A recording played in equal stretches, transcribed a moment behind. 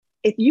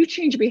if you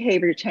change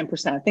behavior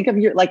 10%, think of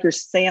like you're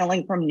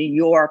sailing from New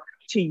York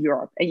to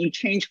Europe and you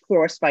change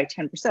course by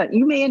 10%,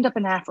 you may end up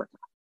in Africa.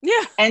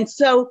 Yeah. And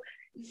so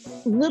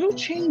little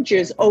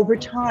changes over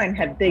time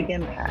have big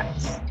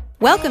impacts.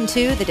 Welcome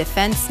to The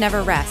Defense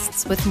Never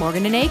Rests with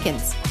Morgan and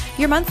Akins,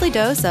 your monthly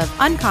dose of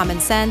uncommon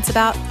sense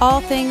about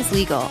all things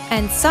legal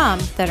and some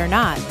that are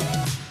not.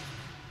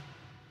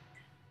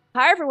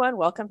 Hi, everyone.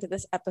 Welcome to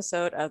this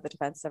episode of The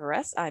Defense Never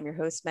Rests. I'm your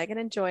host, Megan,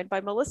 and joined by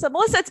Melissa.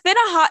 Melissa, it's been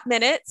a hot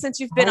minute since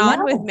you've been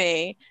on with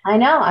me. I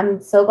know.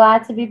 I'm so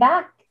glad to be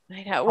back.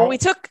 I know. Well, we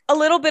took a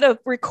little bit of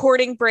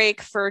recording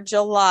break for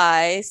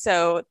July,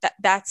 so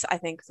that's, I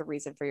think, the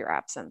reason for your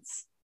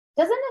absence.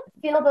 Doesn't it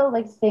feel though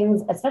like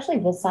things, especially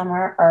this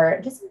summer,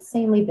 are just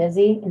insanely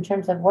busy in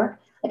terms of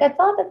work? Like I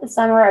thought that the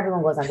summer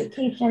everyone goes on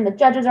vacation, the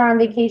judges are on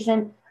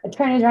vacation,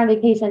 attorneys are on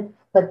vacation,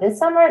 but this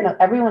summer, no,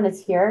 everyone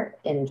is here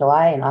in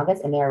July and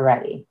August and they're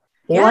ready.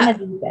 They want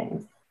to do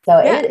things. So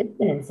it's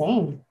been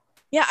insane.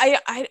 Yeah,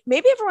 I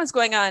maybe everyone's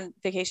going on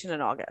vacation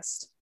in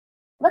August.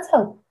 Let's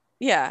hope.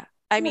 Yeah,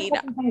 I mean,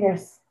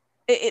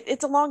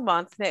 it's a long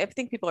month. I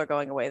think people are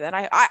going away then.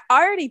 I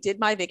already did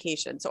my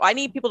vacation, so I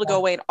need people to go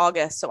away in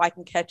August so I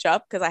can catch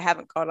up because I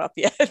haven't caught up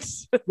yet.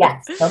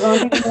 Yes, so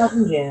going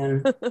in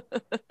June.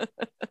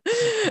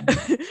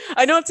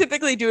 I don't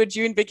typically do a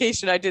June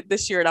vacation. I did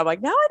this year, and I'm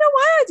like, now I know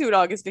why I do an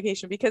August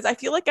vacation because I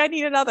feel like I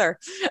need another.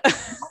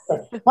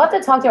 We'll have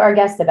to talk to our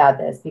guest about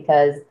this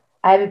because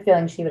I have a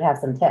feeling she would have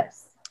some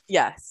tips.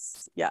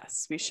 Yes,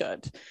 we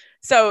should.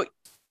 So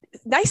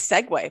nice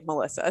segue,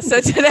 Melissa.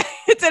 So today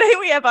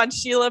we have on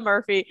Sheila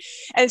Murphy,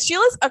 and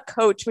Sheila's a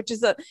coach, which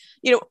is I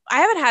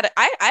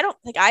don't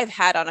think I've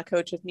had on a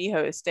coach with me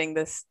hosting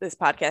this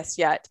podcast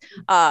yet.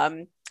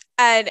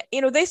 And,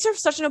 they serve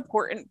such an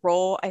important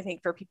role, I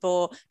think, for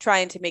people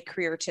trying to make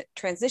career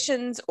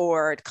transitions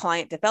or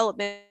client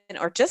development,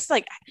 or just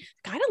like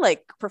kind of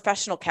like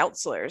professional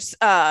counselors,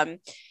 and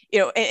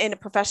a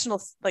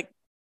professional, like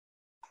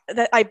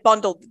that I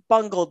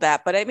bungled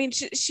that. But I mean,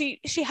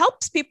 she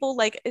helps people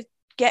like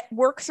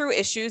work through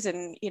issues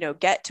and,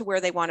 get to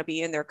where they want to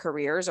be in their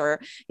careers or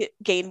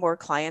gain more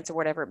clients or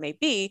whatever it may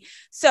be.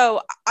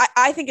 So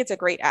I think it's a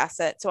great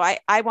asset. So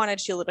I wanted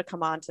Sheila to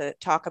come on to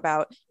talk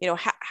about,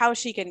 how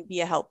she can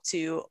be a help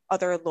to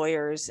other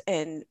lawyers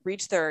and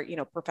reach their,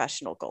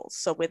 professional goals.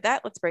 So with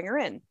that, let's bring her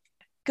in.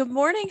 Good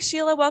morning,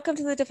 Sheila. Welcome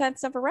to the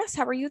Defense Never Rests.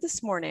 How are you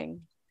this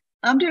morning?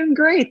 I'm doing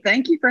great.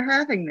 Thank you for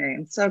having me.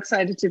 I'm so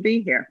excited to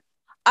be here.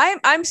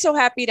 I'm so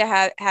happy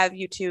to have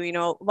you too.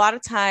 A lot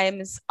of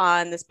times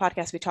on this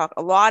podcast, we talk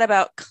a lot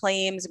about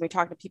claims and we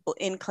talk to people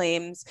in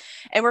claims,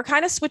 and we're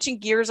kind of switching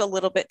gears a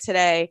little bit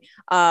today.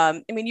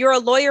 You're a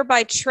lawyer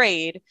by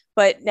trade,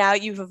 but now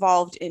you've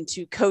evolved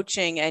into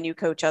coaching and you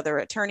coach other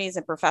attorneys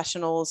and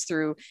professionals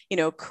through,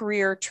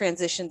 career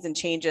transitions and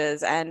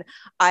changes. And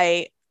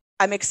I'm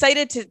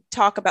excited to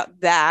talk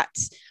about that.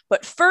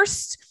 But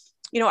first,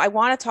 I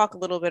want to talk a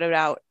little bit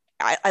about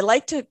I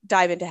like to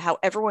dive into how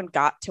everyone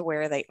got to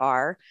where they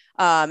are,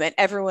 and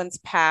everyone's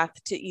path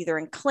to either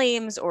in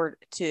claims or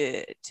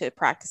to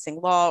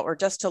practicing law or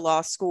just to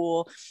law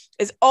school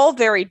is all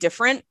very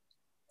different.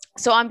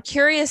 So I'm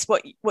curious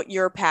what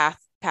your path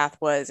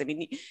was. I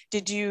mean,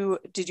 did you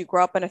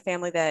grow up in a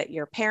family that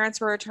your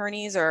parents were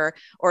attorneys, or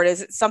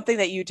is it something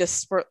that you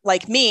just were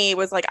like me,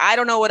 was like, I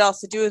don't know what else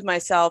to do with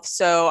myself,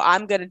 so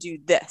I'm going to do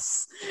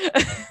this?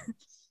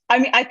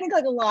 I think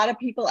like a lot of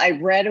people, I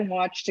read and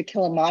watched To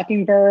Kill a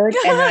Mockingbird.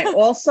 And I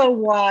also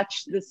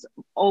watched this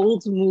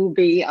old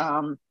movie,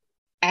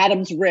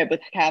 Adam's Rib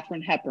with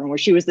Katharine Hepburn, where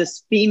she was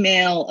this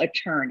female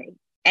attorney.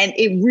 And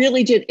it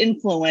really did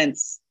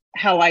influence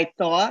how I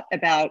thought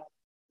about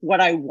what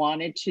I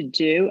wanted to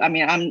do. I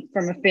mean, I'm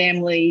from a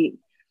family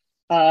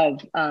of,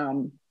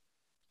 on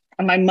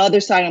my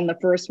mother's side, I'm the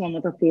first one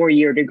with a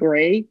 4-year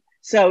degree.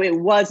 So it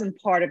wasn't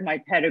part of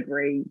my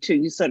pedigree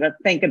to sort of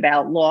think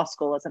about law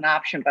school as an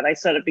option, but I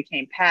sort of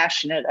became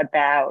passionate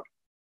about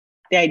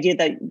the idea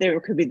that there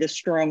could be this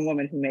strong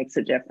woman who makes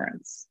a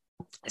difference.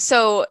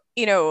 So,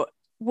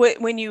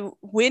 when you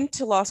went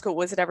to law school,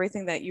 was it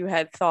everything that you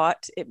had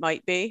thought it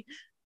might be?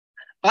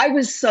 I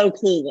was so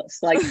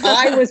clueless. Like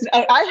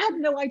I had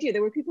no idea.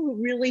 There were people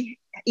who really,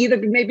 either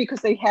maybe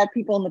because they had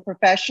people in the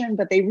profession,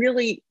 but they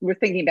really were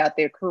thinking about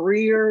their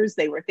careers.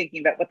 They were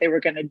thinking about what they were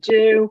going to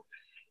do.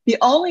 The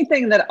only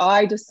thing that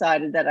I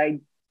decided that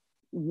I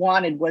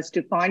wanted was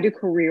to find a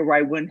career where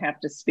I wouldn't have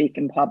to speak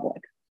in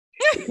public,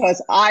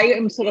 because I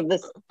am sort of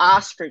this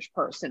ostrich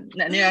person,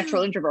 a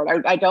natural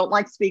introvert. I don't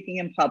like speaking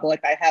in public.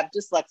 I have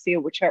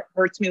dyslexia, which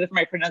hurts me with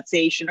my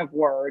pronunciation of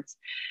words.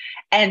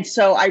 And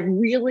so I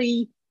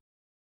really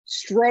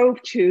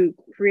strove to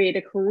create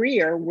a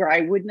career where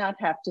I would not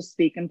have to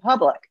speak in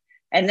public.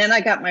 And then I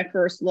got my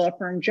first law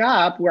firm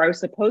job where I was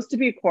supposed to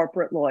be a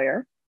corporate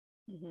lawyer.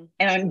 Mm-hmm.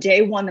 And on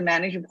day one, the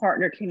managing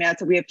partner came out and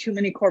said, we have too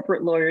many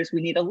corporate lawyers.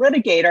 We need a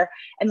litigator.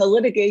 And the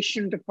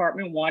litigation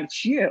department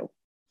wants you.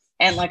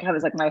 And I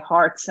was like, my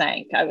heart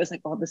sank. I was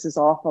like, oh, this is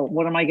awful.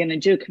 What am I going to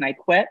do? Can I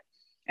quit?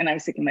 And I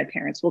was thinking my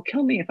parents will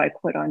kill me if I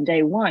quit on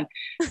day one.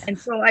 And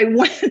so I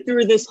went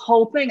through this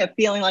whole thing of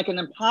feeling like an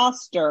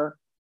imposter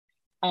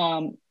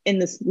in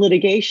this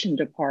litigation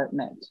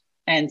department.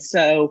 And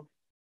so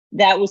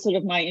that was sort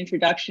of my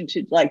introduction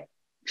to like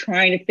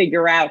trying to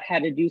figure out how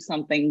to do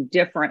something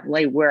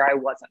differently where I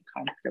wasn't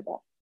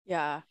comfortable.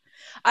 Yeah.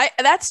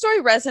 That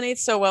story resonates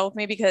so well with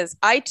me because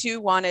I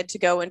too wanted to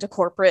go into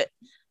corporate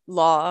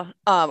law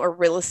or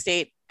real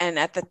estate, and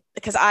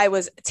because I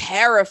was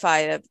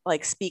terrified of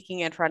like speaking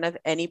in front of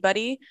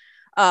anybody.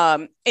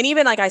 And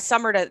even like I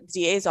summered at the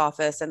DA's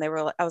office and I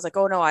was like,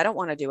 oh no, I don't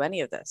want to do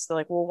any of this. They're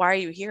like, well, why are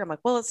you here? I'm like,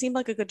 well, it seemed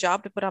like a good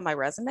job to put on my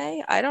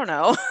resume. I don't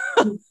know.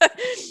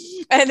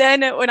 And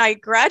then when I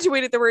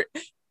graduated, there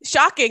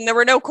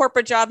were no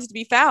corporate jobs to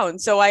be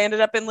found. So I ended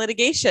up in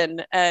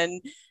litigation,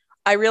 and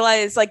I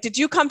realized, like, did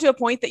you come to a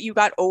point that you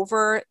got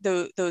over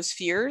those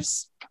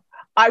fears?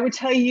 I would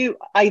tell you,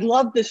 I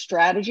love the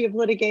strategy of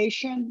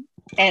litigation,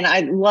 and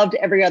I loved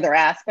every other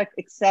aspect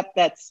except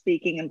that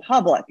speaking in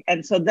public.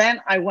 And so then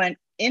I went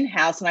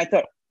in-house and I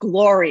thought,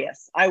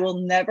 glorious, I will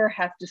never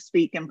have to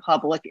speak in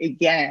public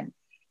again.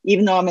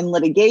 Even though I'm in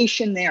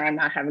litigation there, I'm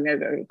not having to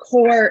go to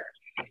court.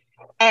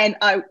 And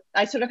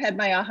I sort of had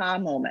my aha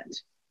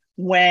moment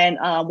when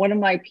one of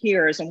my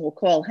peers, and we'll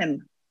call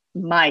him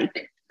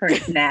Mike for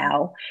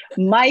now,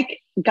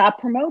 Mike got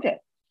promoted.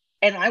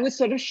 And I was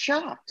sort of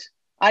shocked.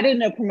 I didn't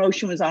know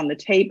promotion was on the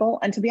table.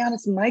 And to be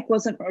honest, Mike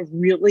wasn't a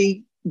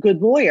really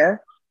good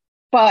lawyer,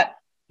 but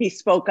he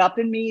spoke up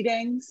in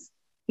meetings.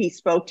 He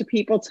spoke to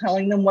people,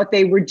 telling them what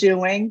they were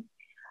doing.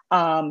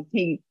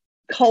 He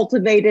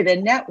cultivated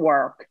a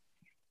network.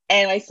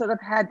 And I sort of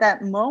had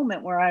that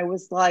moment where I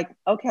was like,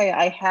 okay,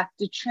 I have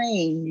to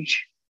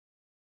change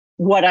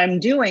what I'm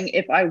doing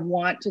if I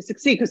want to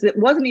succeed. Because it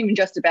wasn't even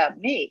just about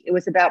me. It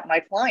was about my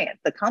client,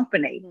 the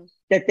company,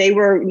 that they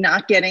were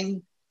not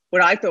getting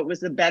what I thought was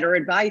the better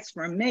advice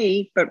from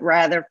me, but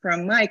rather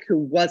from Mike, who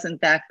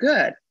wasn't that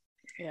good.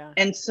 Yeah.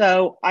 And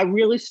so I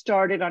really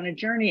started on a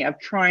journey of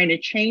trying to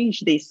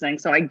change these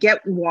things. So I get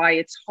why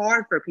it's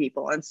hard for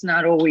people. It's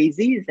not always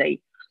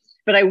easy.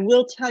 But I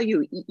will tell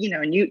you,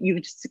 and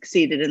you've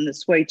succeeded in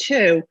this way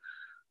too,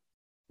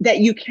 that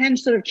you can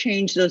sort of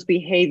change those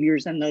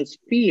behaviors and those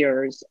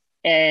fears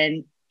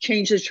and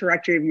change the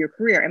trajectory of your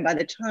career. And by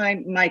the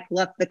time Mike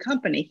left the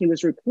company, he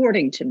was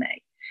reporting to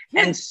me.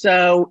 And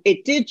so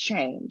it did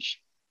change.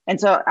 And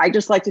so I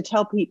just like to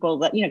tell people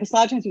that, because a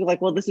lot of times people are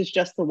like, well, this is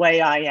just the way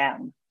I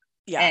am.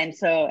 Yeah. And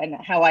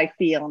how I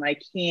feel, and I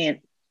can't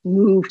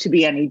move to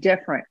be any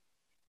different.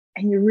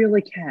 And you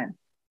really can.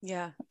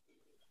 Yeah.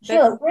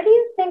 Sheila, where do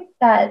you think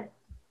that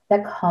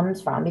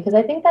comes from? Because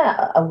I think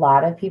that a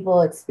lot of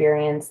people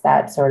experience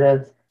that sort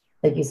of,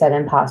 like you said,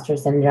 imposter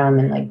syndrome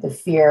and like the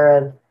fear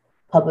of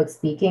public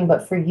speaking.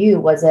 But for you,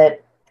 was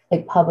it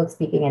like public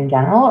speaking in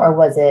general, or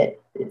was it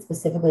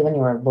specifically when you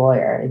were a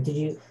lawyer? Did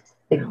you?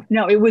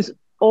 No, it was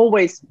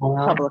always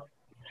public.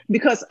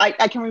 Because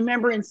I can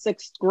remember in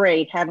 6th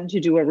grade having to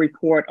do a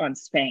report on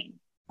Spain.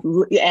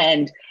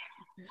 And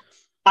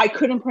I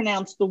couldn't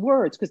pronounce the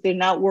words because they're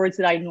not words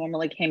that I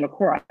normally came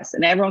across.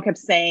 And everyone kept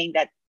saying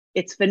that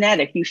it's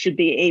phonetic. You should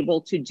be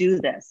able to do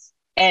this.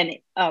 And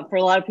for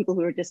a lot of people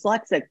who are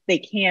dyslexic, they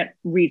can't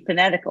read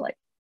phonetically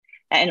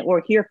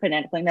or hear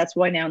phonetically. And that's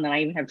why now and then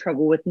I even have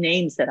trouble with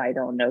names that I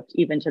don't know,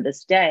 even to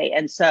this day.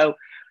 And so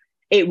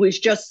it was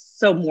just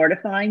so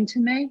mortifying to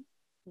me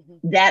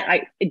that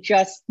I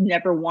just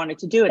never wanted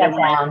to do it. And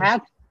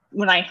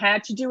when I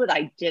had to do it,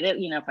 I did it.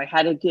 If I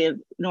had to give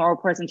an oral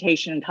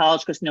presentation in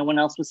college because no one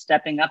else was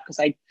stepping up, because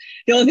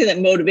the only thing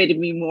that motivated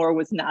me more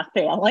was not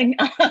failing,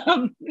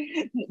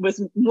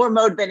 was more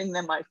motivating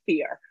than my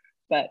fear.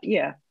 But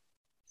yeah.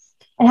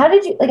 And how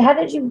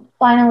did you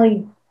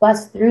finally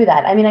bust through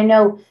that? I mean, I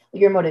know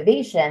your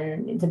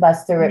motivation to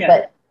bust through it,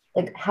 but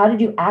like, how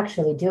did you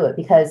actually do it?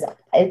 Because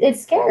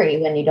it's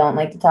scary when you don't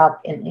like to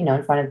talk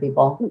in front of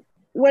people.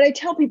 What I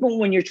tell people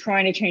when you're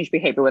trying to change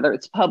behavior, whether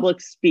it's public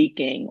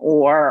speaking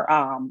or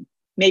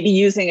maybe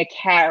using a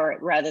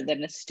carrot rather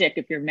than a stick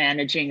if you're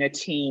managing a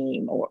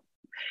team,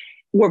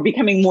 or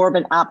becoming more of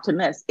an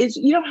optimist, is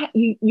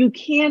you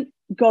can't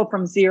go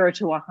from 0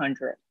 to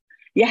 100.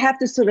 You have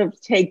to sort of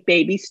take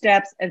baby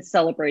steps and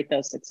celebrate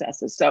those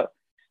successes. So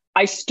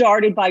I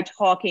started by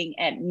talking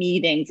at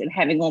meetings and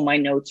having all my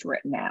notes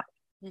written out.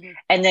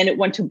 And then it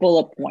went to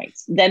bullet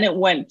points. Then it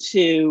went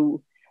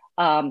to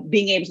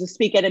being able to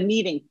speak at a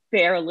meeting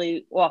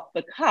fairly off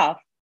the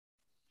cuff.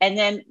 And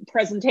then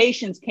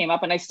presentations came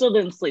up, and I still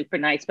didn't sleep for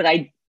nights, but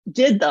I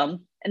did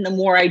them. And the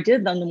more I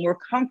did them, the more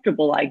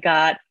comfortable I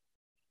got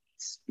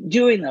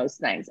doing those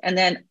things. And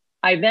then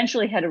I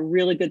eventually had a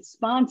really good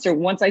sponsor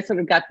once I sort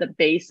of got the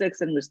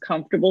basics and was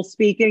comfortable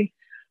speaking,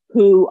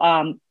 who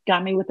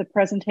got me with a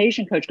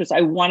presentation coach, because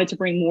I wanted to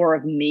bring more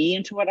of me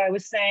into what I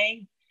was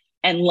saying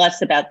and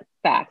less about the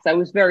facts. I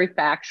was very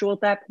factual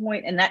at that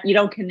point, and that you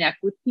don't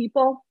connect with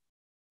people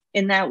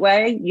in that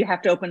way. You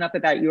have to open up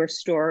about your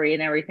story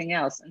and everything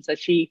else. And so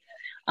she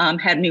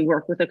had me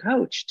work with a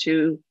coach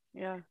to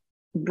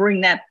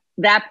bring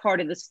that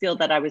part of the skill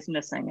that I was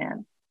missing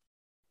in.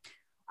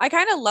 I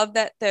kind of love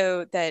that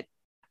though, that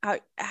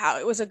how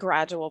it was a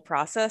gradual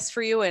process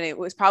for you, and it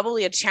was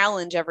probably a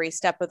challenge every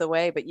step of the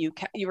way, but you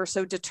were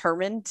so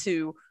determined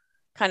to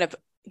kind of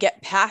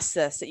get past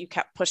this, that you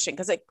kept pushing?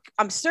 Because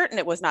I'm certain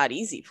it was not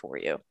easy for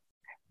you.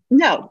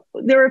 No,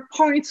 there are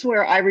points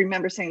where I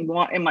remember saying,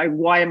 why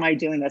am I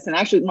doing this? And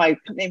actually my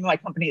name of my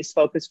company is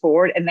Focus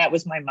Forward. And that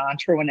was my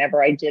mantra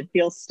whenever I did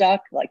feel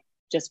stuck, like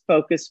just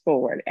focus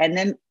forward. And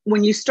then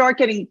when you start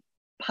getting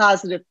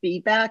positive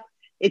feedback,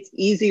 it's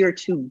easier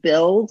to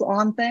build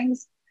on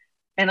things.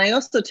 And I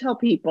also tell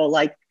people,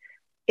 like,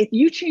 if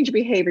you change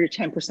behavior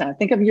 10%,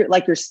 think of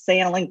you're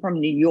sailing from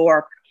New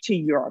York to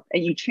Europe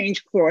and you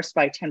change course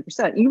by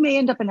 10%, you may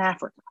end up in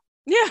Africa.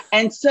 Yeah.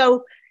 And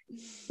so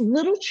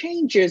little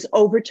changes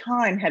over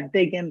time have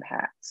big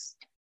impacts.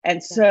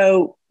 And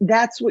so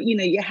that's what,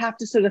 you have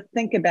to sort of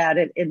think about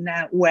it in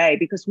that way,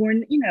 because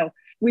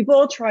we've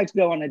all tried to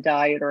go on a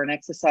diet or an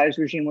exercise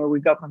regime where we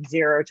go from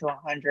 0 to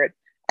 100,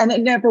 and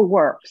it never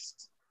works.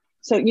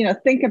 So,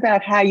 think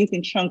about how you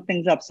can chunk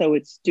things up so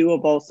it's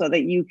doable, so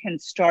that you can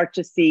start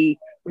to see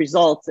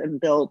results and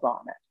build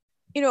on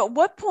it. At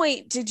what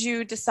point did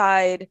you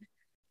decide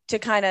to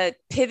kind of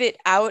pivot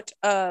out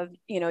of,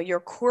 your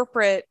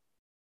corporate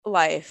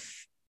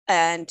life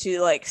and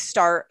to like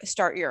start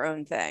your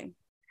own thing?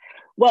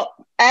 Well,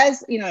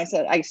 as I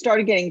said, I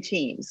started getting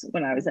teams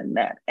when I was in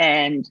Met,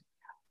 and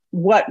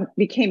what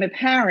became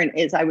apparent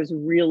is I was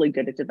really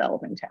good at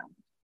developing talent.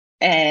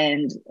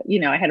 And,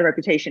 I had a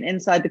reputation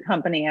inside the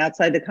company,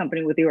 outside the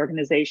company, with the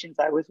organizations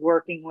I was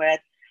working with.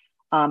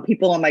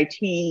 People on my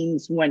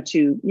teams went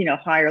to,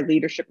 higher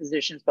leadership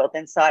positions, both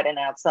inside and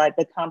outside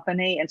the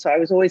company. And so I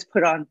was always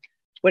put on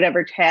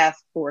whatever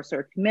task force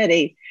or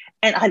committee.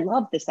 And I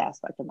love this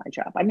aspect of my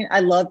job. I mean,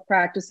 I love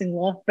practicing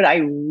law, but I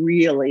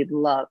really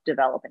love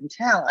developing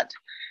talent.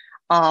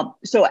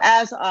 So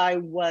as I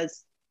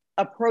was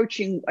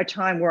approaching a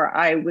time where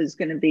I was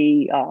going to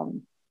be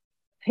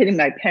hitting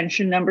my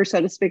pension number, so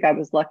to speak, I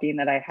was lucky in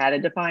that I had a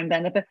defined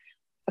benefit.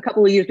 A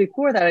couple of years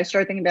before that, I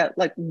started thinking about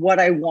like what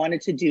I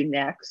wanted to do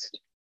next.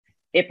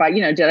 If I,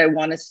 did I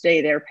want to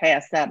stay there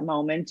past that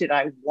moment? Did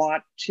I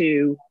want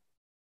to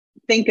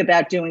think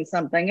about doing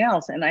something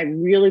else? And I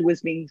really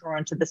was being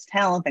drawn to this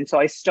talent thing. So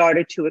I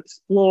started to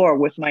explore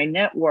with my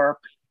network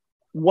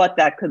what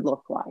that could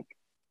look like.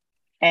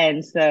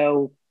 And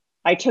so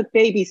I took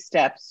baby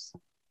steps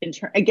in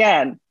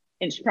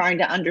trying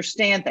to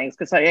understand things,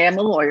 because I am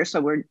a lawyer. So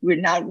we're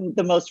not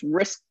the most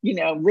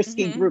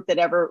risky group that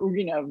ever,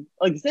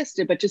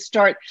 existed, but just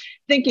start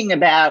thinking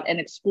about and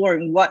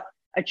exploring what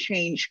a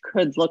change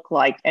could look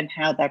like and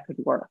how that could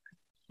work.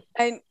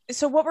 And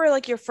so what were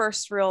like your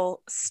first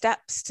real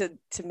steps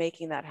to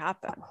making that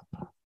happen?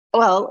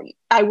 Well,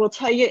 I will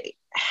tell you,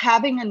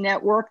 having a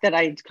network that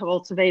I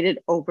cultivated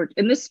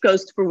and this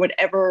goes for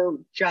whatever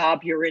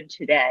job you're in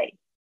today,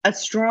 a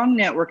strong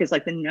network is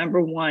like the number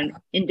one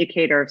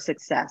indicator of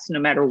success, no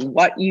matter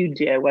what you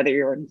do, whether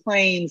you're in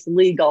claims,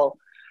 legal.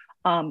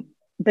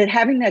 But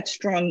having that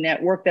strong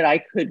network that I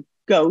could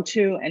go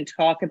to and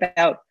talk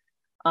about,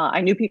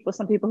 I knew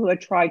some people who had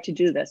tried to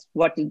do this.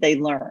 What did they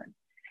learn?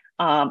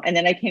 And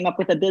then I came up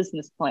with a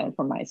business plan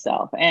for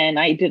myself, and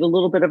I did a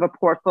little bit of a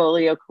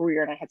portfolio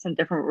career, and I had some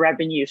different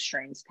revenue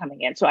streams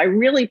coming in. So I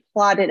really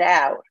plotted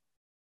out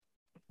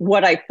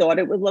what I thought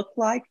it would look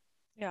like.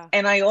 Yeah.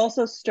 And I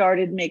also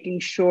started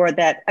making sure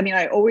that,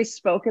 I always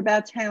spoke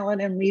about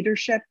talent and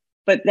leadership,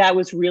 but that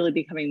was really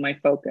becoming my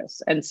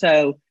focus. And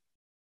so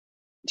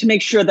to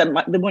make sure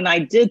that when I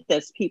did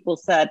this, people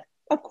said,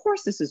 of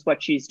course, this is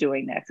what she's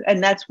doing next.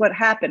 And that's what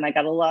happened. I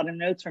got a lot of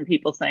notes from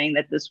people saying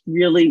that this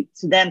really,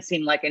 to them,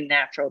 seemed like a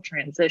natural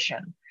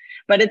transition.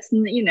 But it's,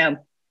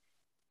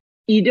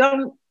 you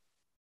don't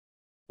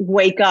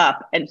wake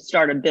up and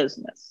start a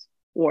business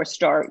or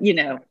start,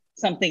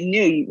 something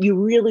new. You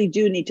really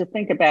do need to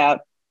think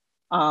about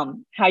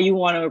how you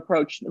want to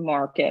approach the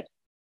market,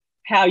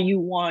 how you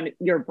want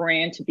your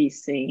brand to be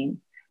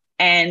seen,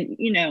 and,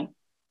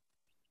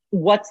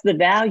 what's the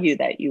value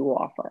that you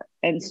offer.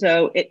 And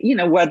so,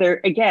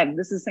 whether, again,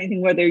 this is the same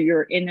thing, whether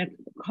you're in a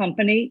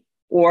company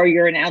or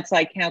you're an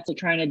outside counsel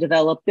trying to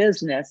develop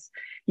business,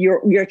 you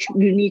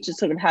need to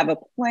sort of have a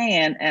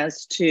plan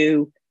as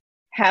to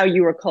how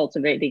you are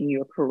cultivating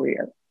your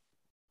career.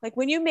 Like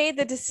when you made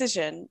the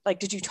decision, like,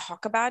 did you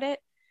talk about it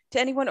to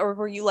anyone, or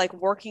were you like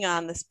working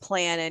on this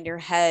plan in your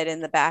head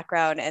in the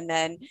background and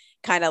then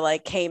kind of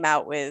like came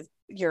out with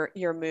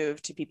your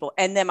move to people?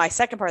 And then my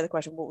second part of the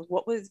question,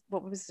 what was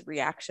the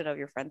reaction of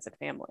your friends and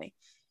family?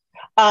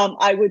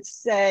 I would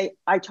say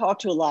I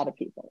talked to a lot of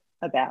people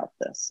about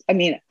this.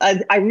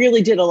 I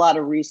really did a lot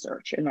of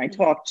research, and I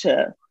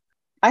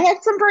had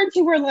some friends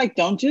who were like,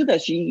 don't do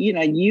this.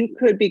 You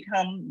could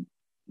become,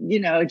 a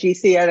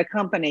GC at a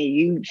company.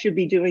 You should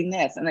be doing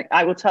this. And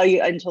I will tell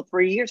you, until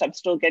 3 years, I'm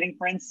still getting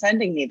friends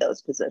sending me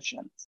those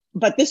positions.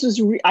 But this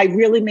was, I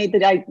really made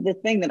the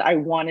thing that I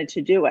wanted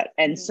to do it.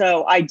 And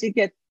so I did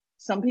get,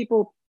 some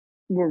people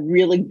were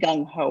really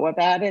gung-ho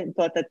about it and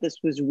thought that this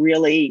was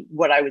really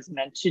what I was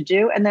meant to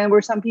do. And then there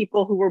were some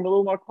people who were a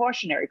little more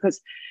cautionary because,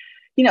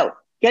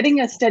 getting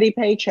a steady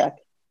paycheck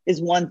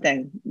is one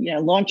thing.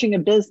 Launching a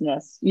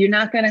business, you're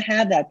not going to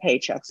have that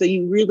paycheck. So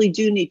you really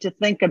do need to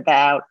think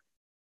about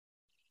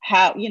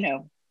how,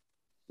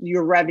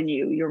 your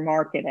revenue, your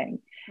marketing.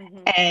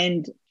 Mm-hmm.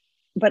 And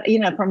but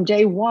from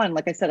day one,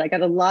 like I said, I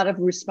got a lot of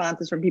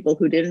responses from people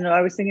who didn't know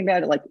I was thinking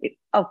about it. Like,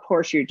 of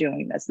course you're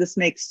doing this. This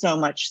makes so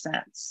much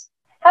sense.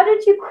 How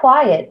did you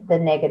quiet the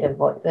negative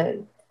voice? I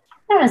don't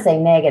want to say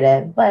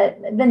negative, but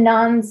the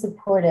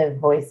non-supportive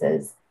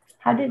voices.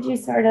 How did you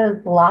sort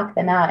of block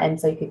them out and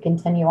so you could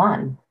continue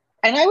on?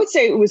 And I would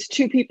say it was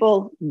two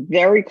people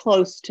very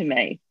close to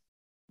me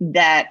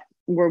that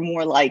were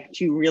more like,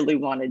 do you really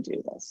want to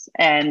do this?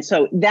 And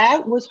so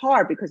that was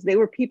hard because they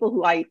were people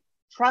who I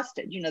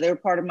trusted. They were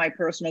part of my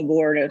personal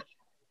board of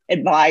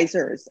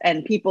advisors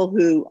and people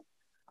who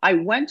I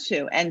went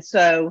to. And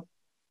so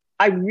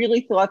I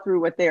really thought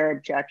through what their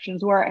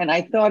objections were. And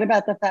I thought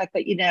about the fact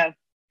that,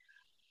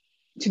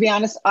 to be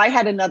honest, I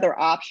had another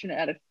option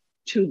out of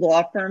two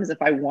law firms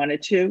if I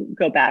wanted to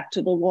go back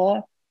to the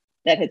law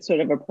that had sort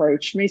of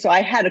approached me. So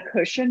I had a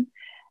cushion.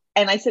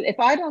 And I said, if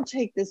I don't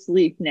take this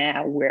leap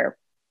now where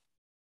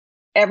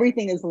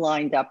everything is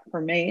lined up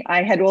for me,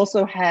 I had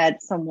also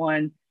had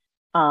someone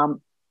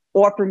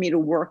offer me to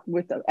work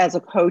with as a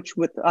coach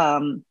with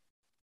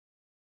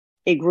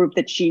a group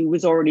that she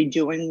was already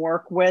doing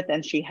work with,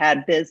 and she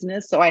had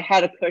business. So I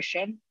had a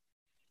cushion.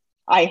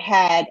 I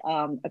had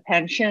a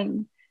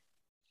pension.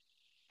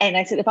 And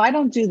I said, if I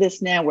don't do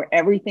this now where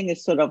everything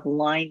is sort of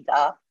lined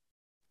up,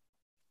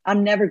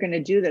 I'm never going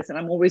to do this. And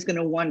I'm always going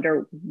to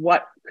wonder,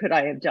 what could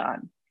I have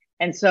done?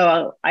 And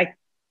so I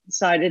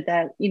decided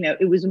that,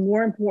 it was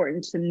more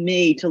important to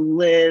me to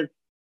live,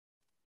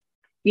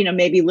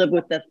 maybe live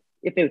with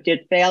if it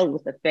did fail,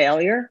 with the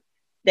failure,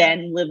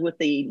 than live with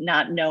the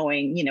not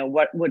knowing,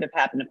 what would have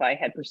happened if I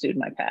had pursued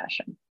my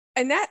passion.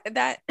 And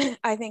that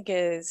I think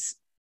is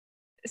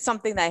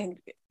something that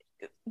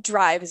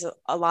drives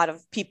a lot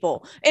of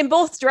people in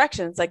both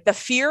directions. Like the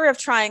fear of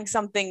trying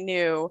something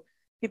new,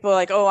 people are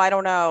like, oh, I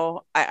don't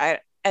know. And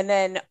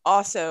then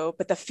also,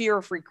 but the fear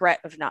of regret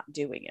of not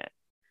doing it.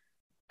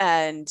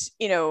 And,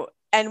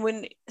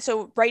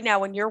 so right now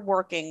when you're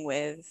working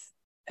with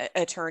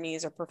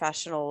attorneys or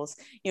professionals,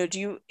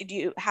 do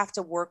you have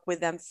to work with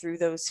them through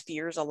those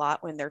fears a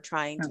lot when they're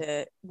trying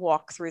to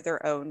walk through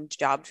their own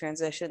job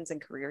transitions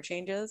and career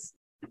changes?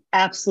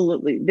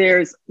 Absolutely.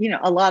 There's,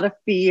 a lot of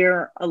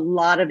fear, a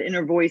lot of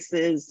inner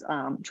voices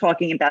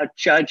talking about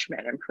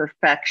judgment and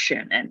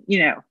perfection and,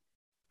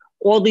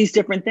 all these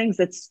different things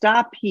that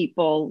stop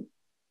people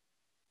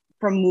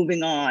from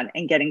moving on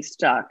and getting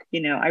stuck.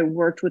 I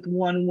worked with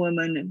one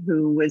woman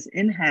who was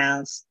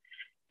in-house,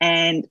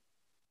 and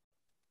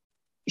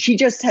she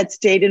just had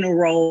stayed in a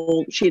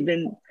role. She'd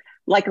been,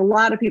 like a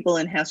lot of people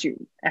in-house,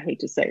 I hate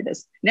to say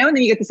this, now and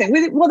then you get the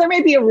saying, well, there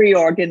may be a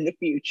reorg in the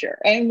future.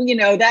 And,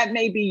 that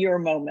may be your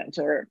moment,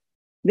 or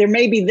there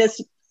may be this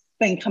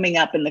thing coming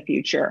up in the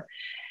future.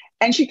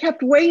 And she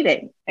kept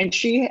waiting. And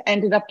she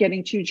ended up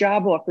getting 2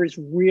 job offers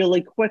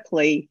really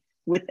quickly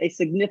with a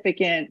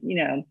significant,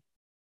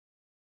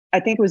 I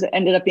think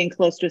ended up being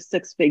close to a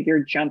 6-figure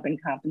jump in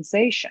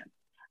compensation.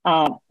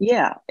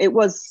 It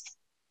was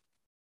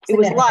a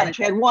lot. And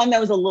she had one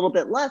that was a little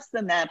bit less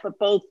than that, but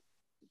both,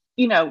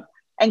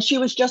 and she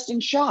was just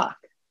in shock.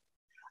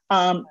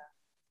 And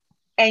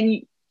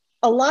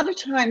a lot of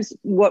times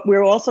what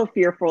we're also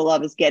fearful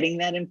of is getting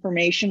that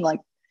information,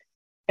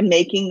 and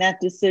making that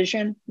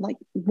decision. Like,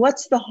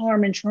 what's the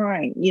harm in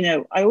trying?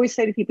 I always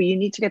say to people, you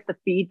need to get the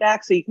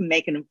feedback so you can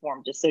make an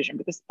informed decision,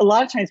 because a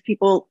lot of times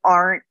people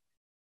aren't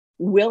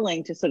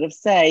willing to sort of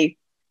say,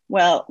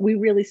 well, we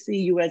really see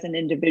you as an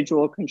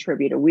individual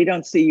contributor. We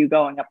don't see you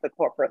going up the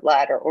corporate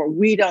ladder, or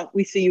we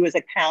see you as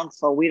a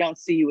counsel. We don't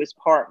see you as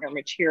partner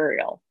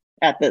material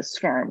at this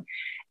firm.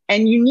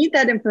 And you need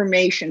that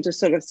information to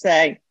sort of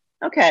say,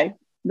 okay,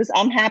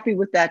 I'm happy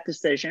with that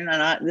decision,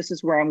 and this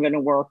is where I'm going to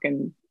work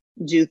and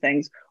do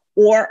things,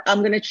 or I'm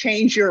going to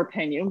change your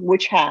opinion,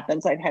 which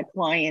happens. I've had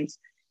clients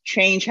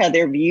change how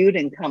they're viewed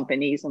in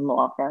companies and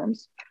law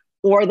firms,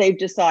 or they've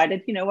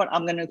decided, you know what,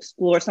 I'm going to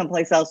explore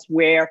someplace else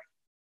where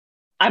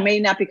I may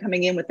not be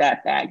coming in with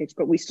that baggage,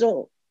 but we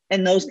still,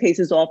 in those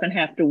cases, often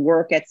have to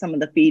work at some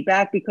of the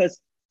feedback, because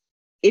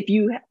if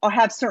you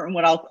have certain,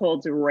 what I'll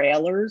call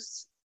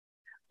derailers,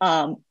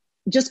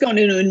 just going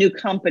into a new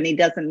company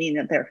doesn't mean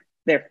that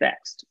they're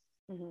fixed,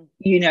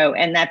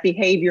 and that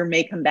behavior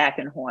may come back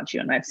and haunt you.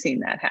 And I've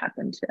seen that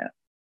happen too.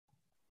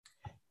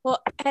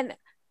 Well, and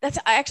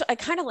I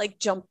kind of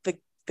jumped the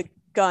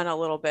gun a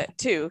little bit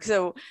too.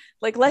 So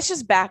let's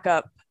just back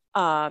up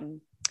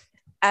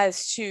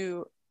as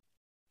to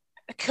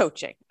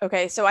coaching.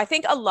 Okay. So I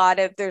think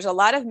there's a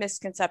lot of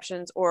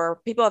misconceptions, or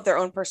people have their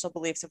own personal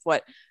beliefs of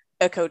what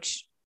a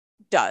coach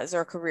does or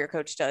a career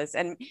coach does.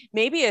 And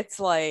maybe it's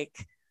I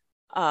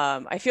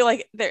feel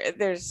like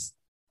there's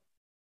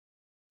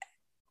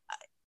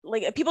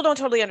people don't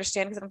totally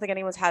understand, because I don't think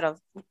anyone's had a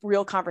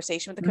real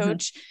conversation with the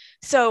coach.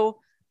 So,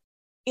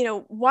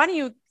 why don't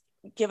you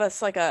give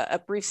us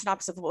a brief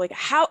synopsis of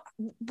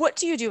what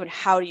do you do and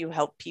how do you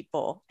help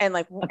people? And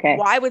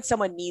why would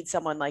someone need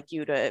someone like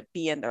you to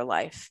be in their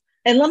life?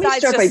 And let me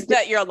start by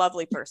that you're a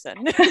lovely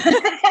person.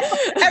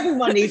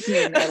 Everyone needs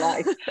me in their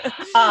life.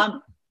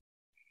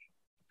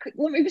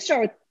 Let me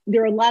start with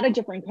there are a lot of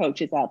different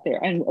coaches out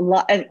there, and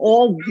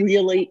all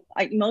really,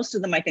 most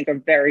of them I think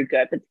are very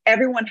good, but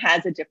everyone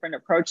has a different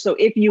approach. So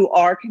if you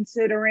are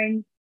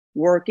considering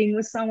working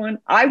with someone,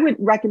 I would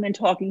recommend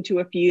talking to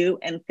a few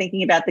and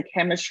thinking about the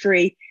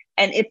chemistry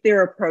and if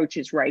their approach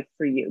is right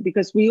for you,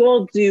 because we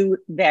all do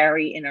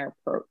vary in our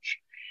approach.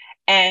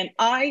 And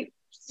I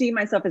see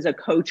myself as a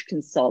coach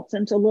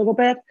consultant a little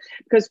bit,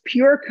 because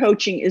pure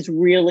coaching is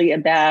really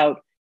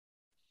about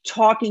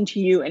talking to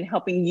you and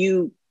helping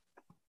you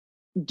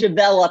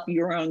develop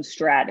your own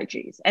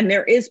strategies. And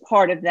there is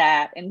part of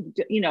that, and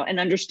and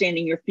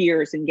understanding your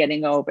fears and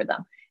getting over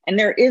them. And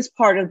there is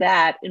part of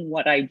that in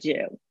what I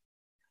do.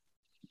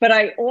 But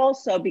I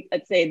also,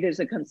 I'd say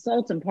there's a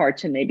consultant part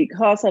to me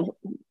because of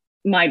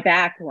my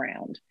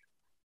background.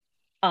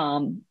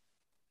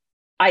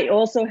 I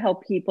also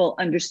help people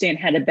understand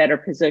how to better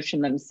position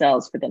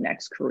themselves for the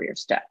next career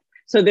step.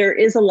 So there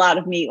is a lot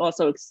of me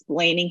also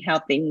explaining how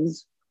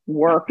things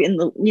work in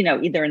the,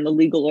 either in the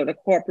legal or the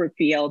corporate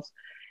fields.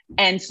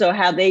 And so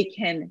how they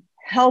can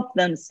help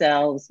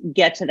themselves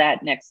get to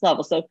that next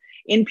level. So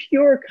in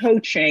pure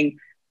coaching,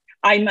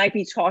 I might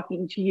be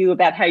talking to you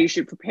about how you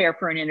should prepare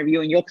for an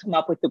interview, and you'll come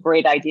up with the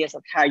great ideas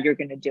of how you're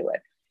going to do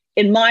it.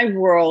 In my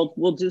world,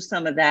 we'll do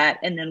some of that,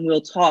 and then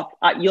we'll talk.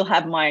 You'll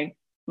have my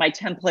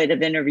template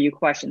of interview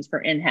questions for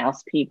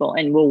in-house people,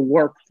 and we'll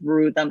work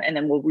through them, and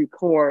then we'll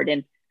record,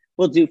 and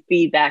we'll do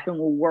feedback, and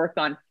we'll work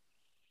on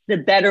the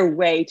better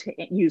way to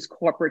use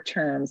corporate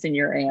terms in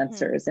your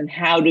answers and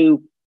how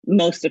to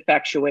most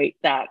effectuate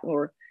that.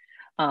 Or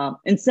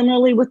and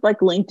similarly with like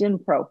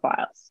LinkedIn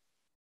profiles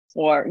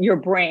or your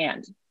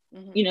brand.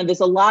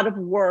 There's a lot of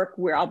work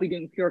where I'll be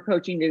doing pure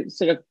coaching to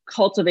sort of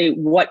cultivate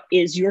what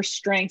is your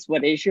strengths,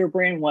 what is your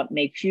brand, what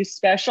makes you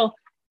special.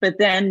 But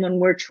then when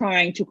we're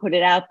trying to put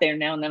it out there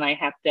now and then, I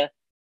have to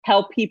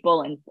help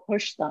people and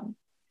push them.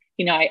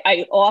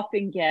 I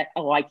often get,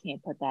 I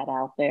can't put that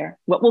out there.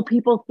 What will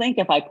people think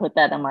if I put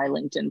that on my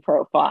LinkedIn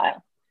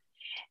profile?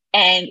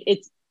 And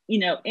it's,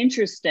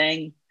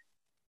 interesting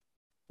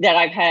that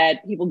I've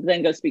had people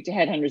then go speak to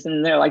headhunters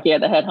and they're like, yeah,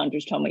 the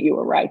headhunters told me you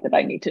were right, that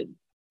I need to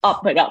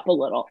up it up a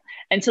little.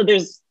 And so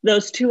there's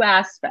those two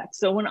aspects.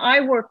 So when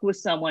I work with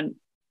someone,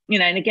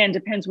 and again,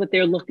 depends what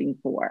they're looking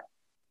for.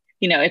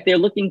 If they're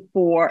looking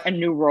for a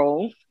new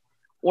role,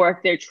 or if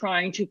they're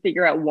trying to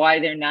figure out why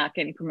they're not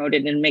getting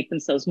promoted and make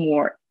themselves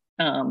more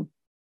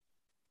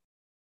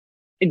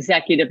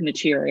executive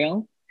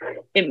material,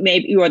 it may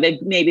be, or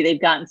maybe they've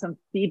gotten some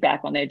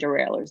feedback on their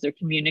derailers, their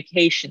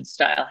communication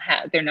style,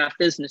 how they're not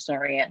business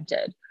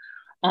oriented.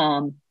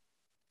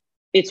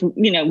 It's,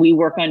 we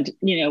work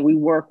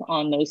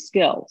on those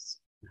skills.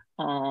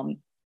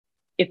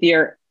 If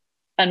you're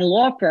in a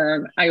law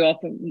firm, I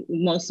often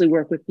mostly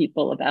work with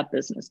people about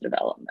business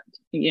development.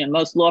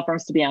 Most law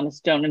firms, to be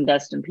honest, don't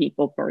invest in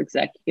people for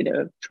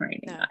executive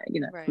training.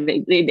 No, right.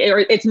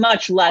 It's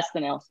much less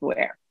than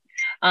elsewhere.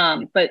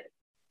 But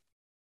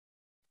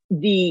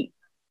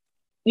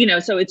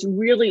so it's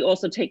really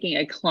also taking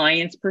a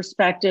client's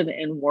perspective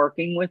and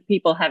working with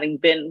people, having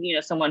been,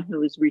 someone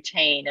who is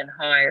retained and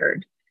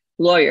hired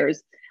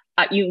lawyers.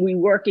 We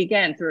work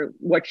again through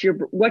what's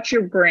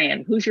your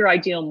brand, who's your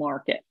ideal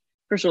market.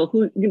 First of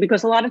all,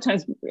 because a lot of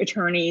times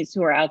attorneys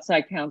who are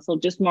outside counsel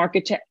just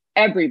market to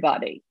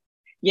everybody,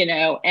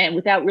 and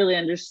without really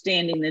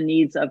understanding the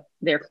needs of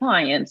their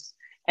clients.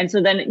 And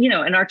so then,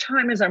 and our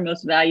time is our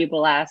most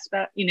valuable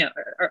aspect,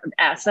 or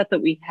asset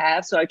that we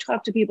have. So I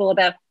talk to people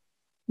about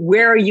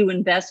where are you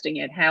investing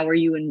it? How are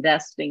you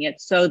investing it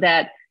so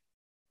that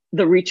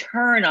the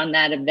return on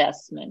that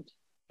investment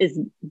is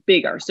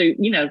bigger? So,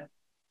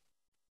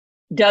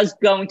 does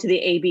going to the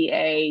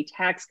ABA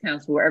tax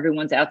council where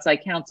everyone's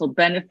outside counsel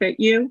benefit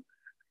you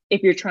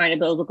if you're trying to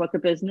build a book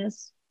of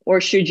business? Or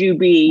should you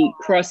be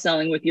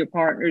cross-selling with your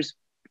partners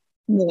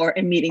more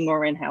and meeting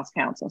more in-house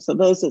counsel? So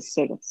those are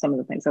sort of some of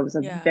the things. That was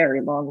a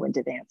very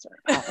long-winded answer.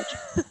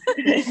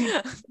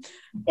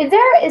 Is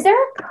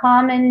there a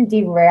common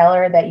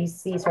derailer that you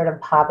see sort of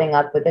popping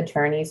up with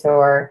attorneys who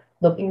are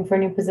looking for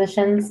new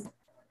positions?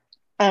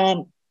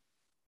 I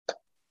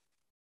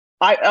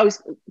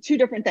was two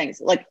different things.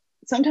 Like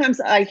sometimes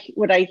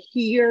what I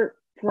hear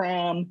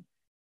from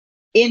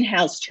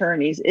in-house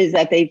attorneys is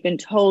that they've been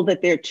told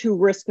that they're too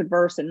risk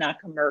averse and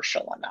not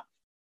commercial enough.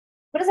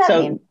 What does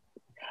that mean?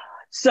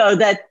 So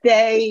that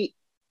they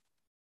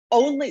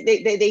only,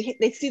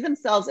 they see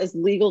themselves as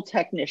legal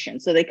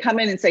technicians. So they come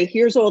in and say,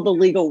 here's all the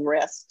legal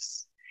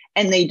risks.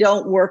 And they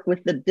don't work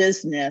with the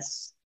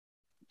business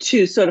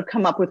to sort of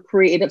come up with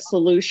creative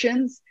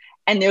solutions.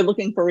 And they're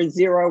looking for a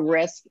zero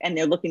risk, and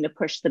they're looking to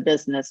push the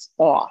business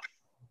off.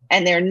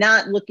 And they're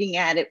not looking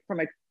at it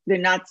they're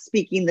not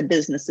speaking the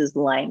business's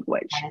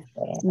language.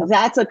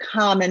 That's a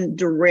common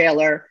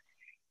derailer,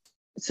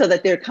 so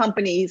that their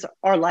companies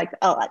are like,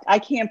 oh, I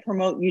can't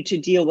promote you to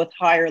deal with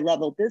higher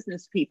level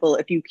business people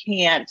if you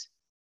can't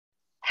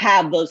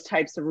have those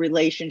types of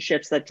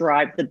relationships that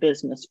drive the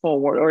business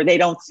forward, or they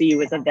don't see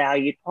you as a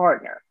valued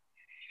partner.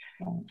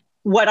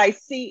 What I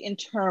see in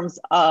terms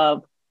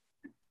of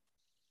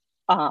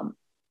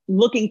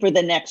looking for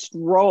the next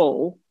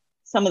role,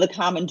 some of the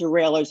common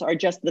derailers are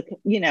just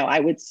I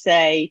would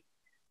say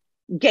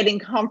getting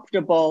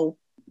comfortable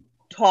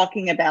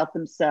talking about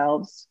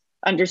themselves,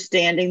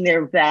 understanding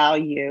their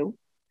value,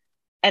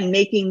 and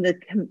making the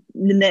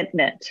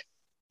commitment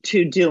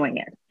to doing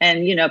it.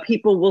 And,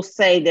 people will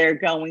say they're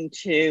going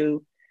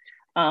to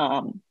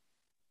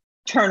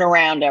turn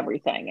around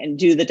everything and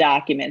do the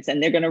documents,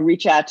 and they're going to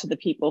reach out to the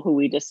people who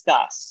we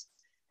discuss,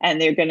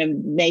 and they're going to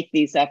make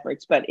these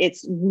efforts. But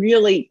it's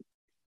really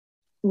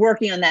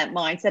working on that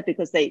mindset,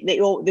 because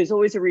there's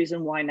always a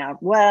reason why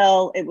not.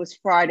 Well, it was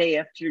Friday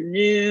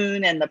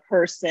afternoon and the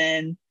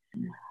person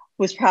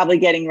was probably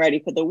getting ready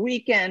for the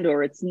weekend,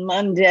 or it's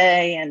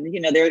Monday and,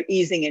 they're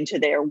easing into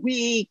their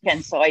week.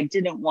 And so I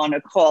didn't want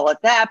to call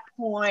at that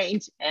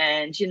point.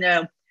 And,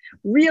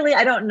 really,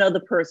 I don't know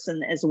the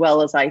person as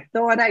well as I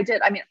thought I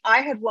did. I mean,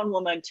 I had one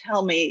woman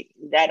tell me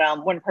that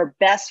one of her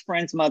best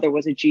friend's mother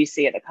was a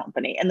GC at a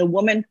company. And the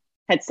woman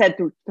had said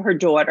to her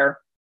daughter,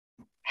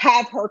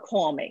 have her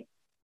call me.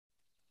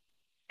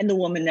 And the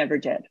woman never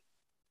did.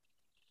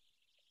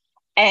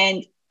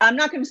 And I'm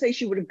not going to say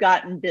she would have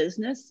gotten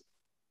business,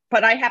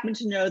 but I happen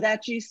to know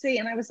that GC.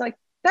 And I was like,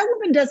 that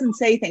woman doesn't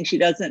say things she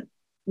doesn't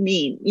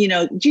mean.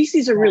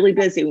 GCs are really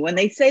busy. When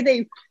they say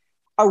they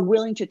are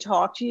willing to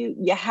talk to you,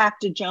 you have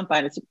to jump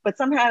on it. But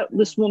somehow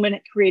this woman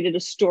created a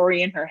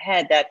story in her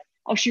head that,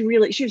 she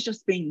was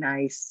just being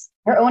nice.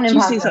 Her own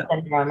imposter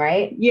syndrome,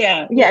 right?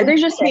 Yeah, they're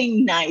just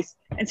being nice.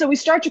 And so we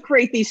start to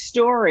create these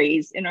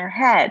stories in our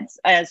heads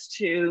as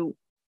to,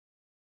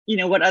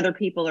 what other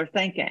people are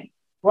thinking.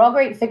 We're all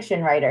great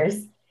fiction writers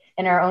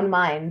in our own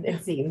minds,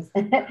 it seems.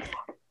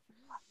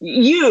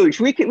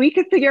 Huge. We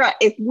could figure out,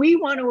 if we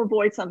want to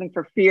avoid something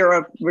for fear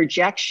of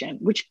rejection,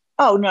 which,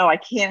 oh no, I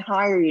can't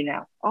hire you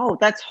now. Oh,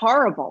 that's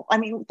horrible. I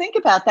mean, think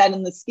about that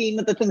in the scheme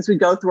of the things we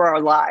go through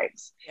our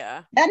lives.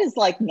 Yeah. That is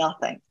like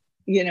nothing,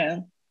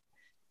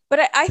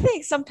 But I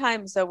think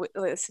sometimes though, with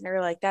a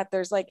scenario like that,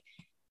 there's like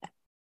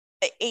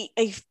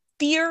a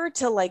fear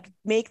to like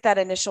make that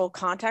initial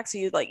contact. So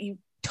you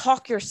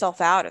talk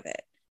yourself out of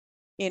it.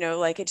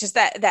 It's just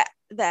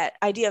that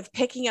idea of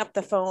picking up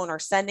the phone or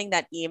sending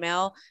that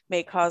email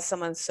may cause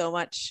someone so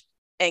much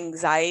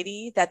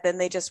anxiety that then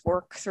they just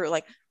work through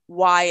like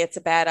why it's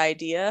a bad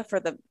idea for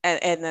them.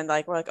 And then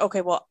like, we're like,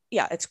 okay, well,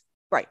 yeah, it's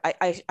right.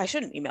 I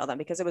shouldn't email them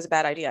because it was a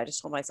bad idea. I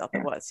just told myself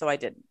it was, so I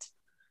didn't.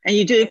 And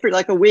you did it for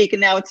like a week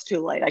and now it's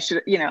too late. I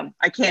should,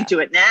 I can't do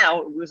it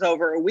now. It was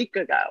over a week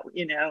ago,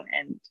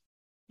 and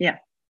yeah.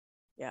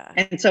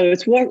 And so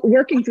it's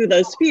working through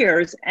those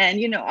fears. And,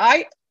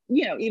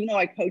 even though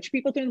I coach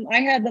people through them, I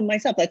have them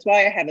myself. That's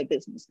why I have a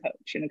business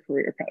coach and a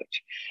career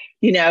coach,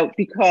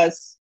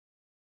 because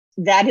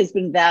that has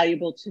been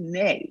valuable to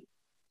me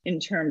in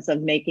terms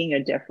of making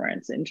a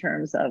difference, in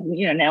terms of,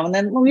 now and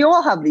then we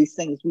all have these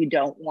things we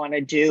don't want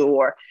to do,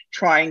 or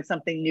trying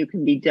something new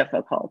can be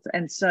difficult.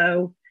 And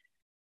so,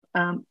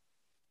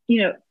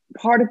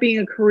 part of being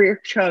a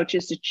career coach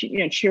is to,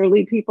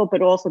 cheerlead people,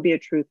 but also be a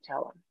truth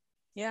teller,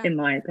 in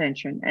my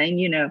opinion.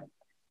 And,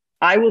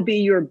 I will be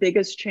your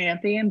biggest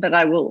champion, but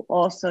I will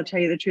also tell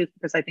you the truth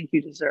because I think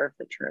you deserve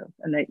the truth,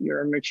 and that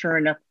you're a mature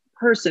enough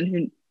person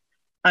who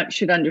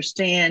should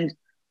understand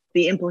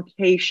the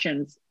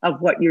implications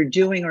of what you're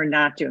doing or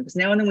not doing. Because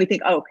now and then we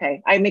think, oh,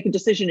 okay, I make a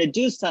decision to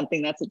do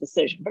something, that's a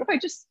decision. But if I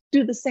just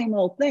do the same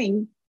old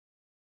thing,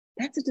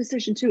 that's a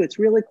decision too. It's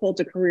really called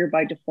a career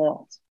by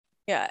default.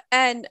 Yeah.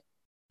 And,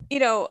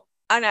 and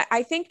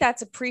I think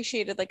that's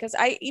appreciated. Like, cause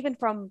I, even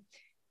from,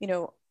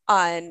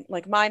 on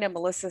like mine and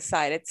Melissa's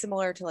side, it's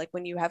similar to like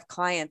when you have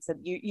clients that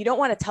you don't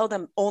want to tell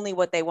them only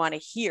what they want to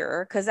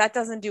hear, because that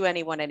doesn't do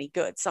anyone any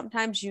good.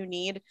 Sometimes you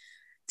need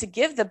to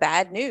give the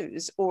bad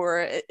news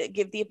or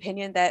give the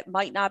opinion that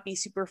might not be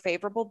super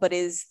favorable, but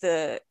is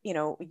the,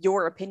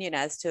 your opinion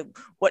as to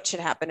what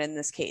should happen in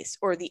this case,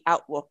 or the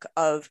outlook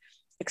of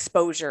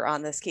exposure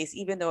on this case,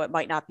 even though it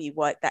might not be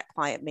what that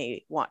client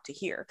may want to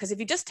hear. Because if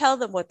you just tell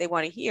them what they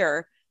want to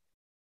hear,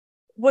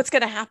 what's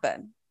going to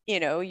happen?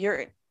 You're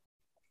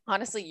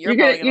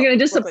going to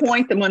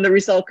disappoint them when the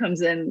result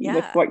comes in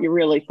with what you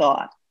really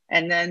thought.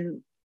 And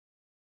then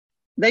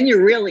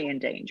you're really in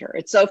danger.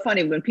 It's so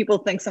funny when people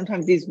think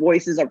sometimes these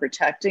voices are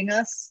protecting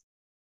us.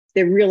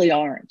 They really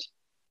aren't.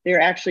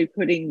 They're actually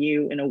putting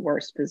you in a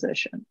worse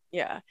position.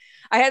 Yeah.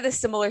 I had this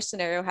similar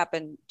scenario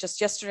happen just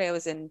yesterday. I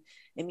was in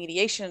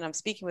mediation and I'm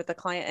speaking with the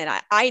client,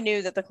 and I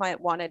knew that the client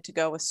wanted to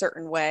go a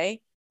certain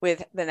way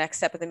with the next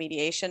step of the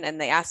mediation.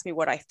 And they asked me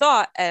what I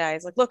thought. And I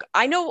was like, look,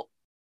 I know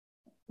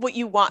what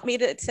you want me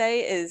to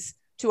say is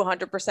to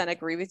 100%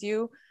 agree with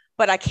you,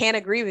 but I can't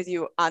agree with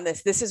you on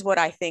this. This is what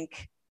I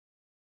think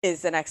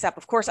is the next step.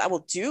 Of course I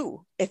will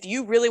do, if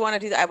you really want to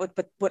do that, I would,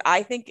 but what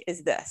I think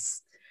is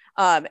this.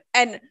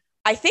 And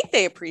I think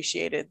they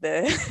appreciated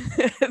the,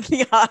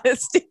 the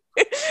honesty.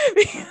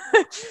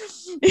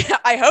 Yeah,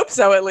 I hope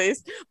so at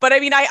least. But I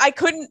mean, I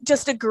couldn't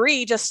just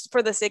agree just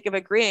for the sake of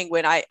agreeing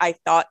when I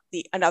thought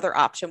another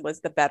option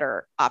was the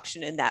better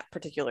option in that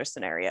particular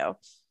scenario.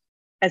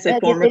 As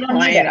a former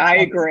client, I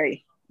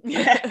agree.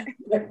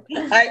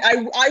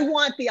 I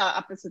want the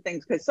opposite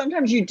things, because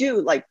sometimes you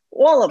do, like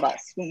all of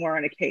us, when we're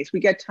on a case, we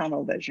get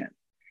tunnel vision.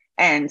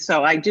 And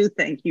so I do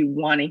think you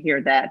want to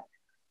hear that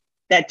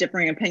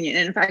differing opinion.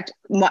 And in fact,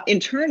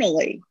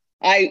 internally,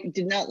 I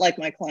did not like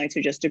my clients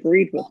who just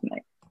agreed with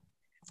me,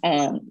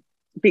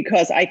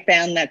 because I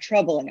found that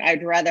troubling.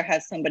 I'd rather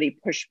have somebody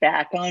push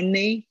back on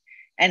me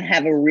and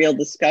have a real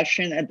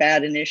discussion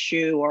about an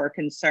issue or a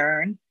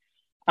concern,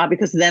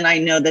 because then I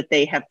know that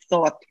they have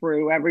thought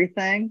through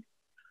everything.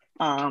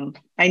 I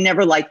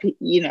never like,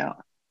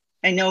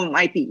 I know it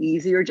might be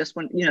easier just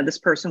when, this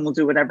person will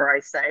do whatever I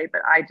say,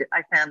 but I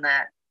found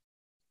that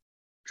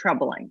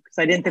troubling, because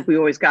I didn't think we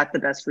always got the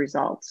best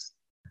results.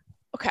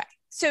 Okay.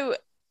 So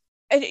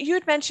you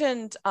had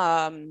mentioned,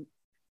 and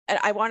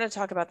I want to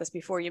talk about this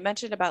before, you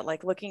mentioned about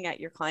like looking at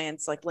your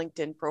clients, like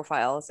LinkedIn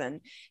profiles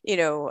and,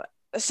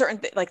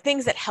 certain like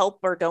things that help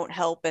or don't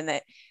help. And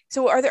that,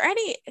 so are there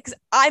any, because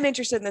I'm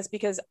interested in this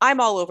because I'm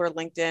all over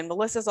LinkedIn,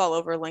 Melissa's all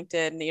over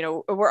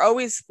LinkedIn, we're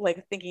always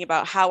like thinking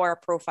about how our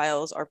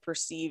profiles are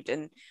perceived.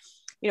 And,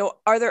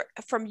 are there,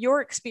 from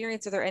your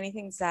experience, are there any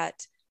things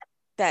that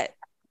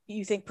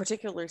you think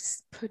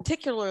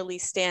particularly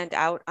stand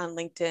out on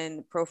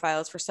LinkedIn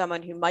profiles for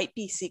someone who might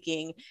be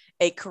seeking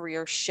a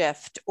career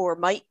shift or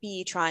might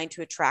be trying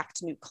to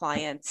attract new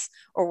clients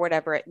or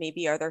whatever it may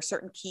be? Are there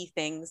certain key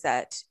things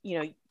that,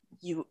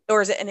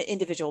 or is it an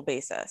individual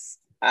basis?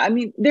 I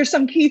mean, there's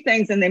some key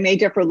things, and they may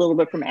differ a little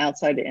bit from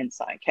outside to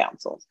inside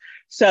counsels.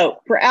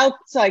 So for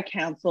outside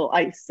counsel,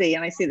 I see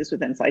this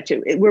with inside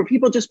too, where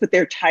people just put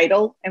their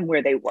title and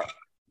where they work.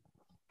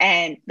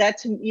 And that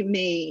to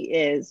me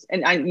is,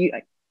 and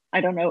I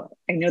don't know,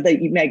 I know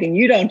that you, Megan,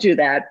 you don't do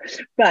that,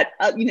 but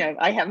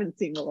I haven't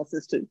seen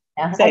Melissa's to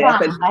say that.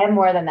 But I have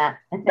more than that.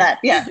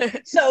 Yeah.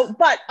 So,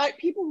 but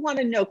people want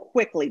to know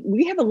quickly.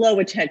 We have a low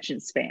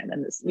attention span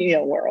in this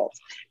world.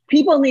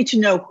 People need to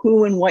know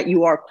who and what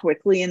you are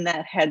quickly in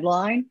that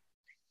headline.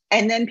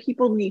 And then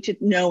people need to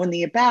know in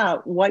the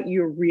about what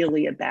you're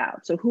really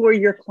about. So who are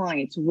your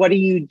clients? What do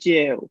you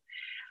do?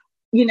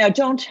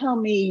 Don't tell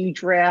me you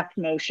draft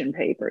motion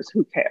papers.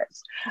 Who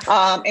cares?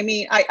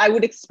 I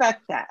would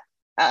expect that.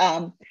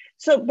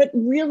 But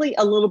really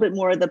a little bit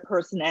more of the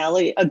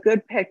personality, a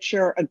good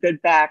picture, a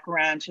good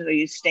background so that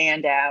you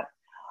stand out.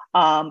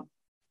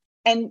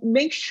 And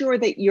make sure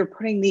that you're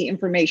putting the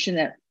information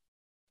that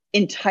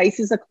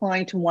entices a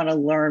client to want to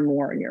learn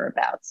more in your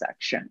about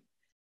section.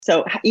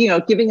 So,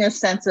 giving a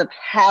sense of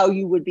how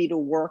you would be to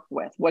work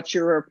with, what's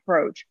your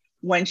approach,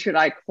 when should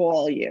I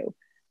call you,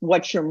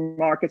 what's your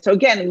market. So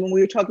again, when we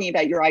were talking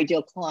about your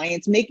ideal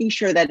clients, making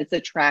sure that it's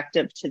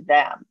attractive to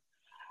them.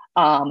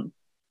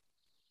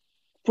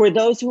 For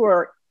those who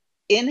are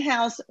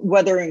in-house,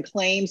 whether in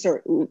claims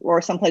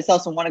or someplace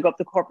else and want to go up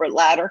the corporate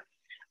ladder,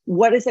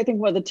 I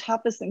think one of the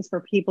toughest things for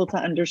people to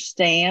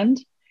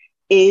understand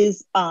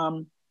is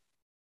the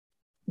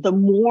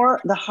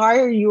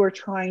higher you are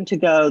trying to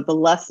go, the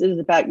less it is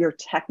about your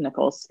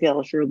technical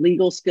skills, your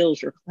legal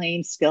skills, your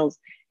claim skills,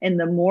 and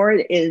the more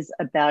it is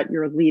about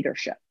your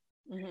leadership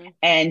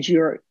and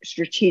your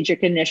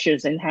strategic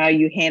initiatives and how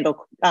you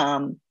handle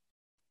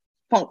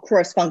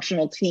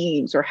cross-functional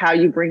teams, or how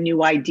you bring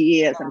new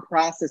ideas and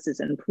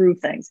processes and improve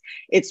things.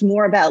 It's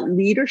more about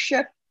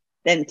leadership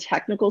than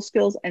technical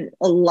skills. And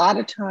a lot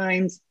of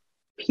times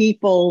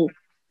people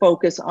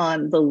focus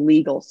on the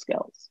legal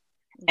skills,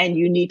 and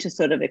you need to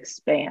sort of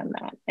expand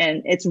that.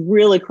 And it's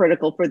really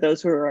critical for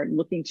those who are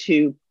looking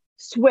to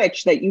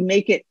switch that you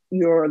make it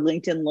your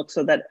LinkedIn look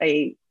so that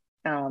a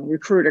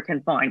recruiter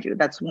can find you.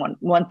 That's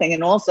one thing.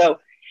 And also,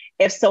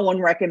 if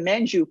someone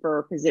recommends you for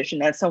a position,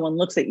 that someone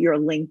looks at your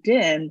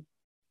LinkedIn,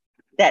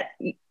 that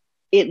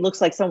it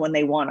looks like someone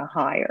they want to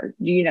hire.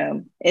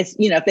 It's,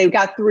 if they've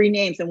got 3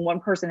 names and one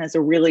person has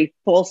a really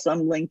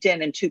fulsome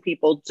LinkedIn and 2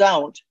 people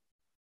don't,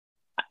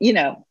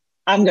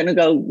 I'm going to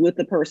go with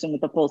the person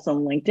with the fulsome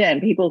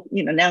LinkedIn. People,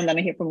 now I'm going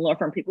to hear from law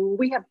firm people, well,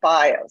 we have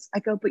bios. I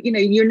go, but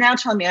you're now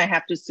telling me I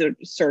have to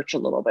search a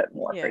little bit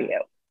more for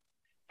you.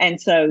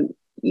 And so,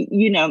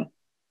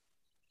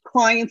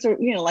 clients are,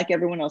 like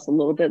everyone else, a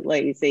little bit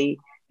lazy.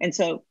 And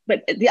so,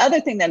 but the other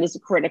thing that is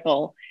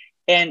critical,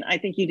 and I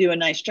think you do a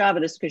nice job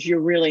of this because you're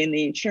really in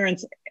the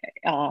insurance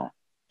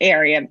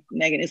area,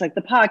 Megan, is like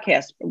the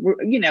podcast,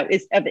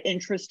 is of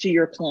interest to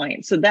your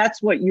client. So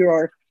that's what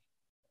you're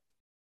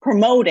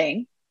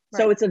promoting.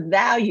 Right. So it's a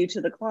value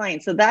to the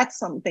client. So that's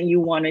something you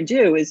want to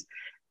do is,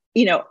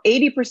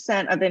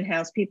 80% of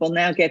in-house people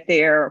now get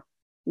their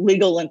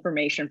legal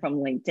information from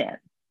LinkedIn.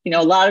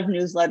 A lot of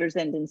newsletters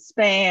end in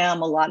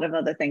spam, a lot of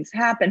other things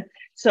happen.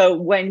 So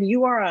when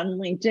you are on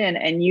LinkedIn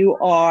and you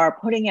are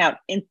putting out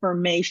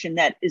information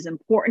that is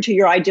important to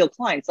your ideal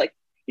clients, like,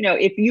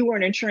 if you were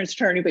an insurance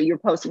attorney, but you're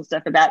posting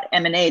stuff about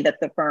M&A that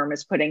the firm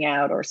is putting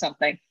out or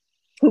something,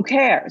 who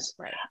cares?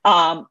 Right.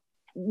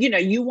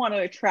 You want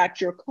to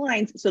attract your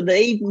clients so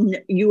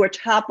you are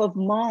top of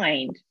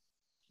mind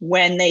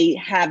when they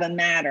have a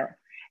matter.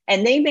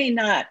 And they may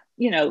not,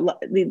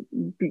 the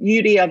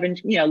beauty of,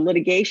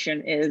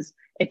 litigation is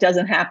it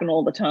doesn't happen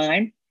all the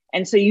time.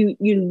 And so you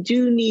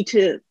do need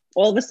to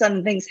all of a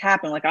sudden things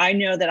happen. Like I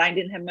know that I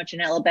didn't have much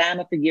in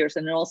Alabama for years,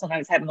 and then all of a sudden I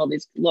was having all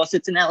these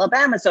lawsuits in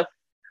Alabama. So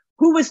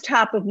who was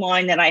top of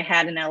mind that I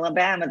had in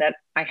Alabama that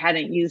I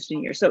hadn't used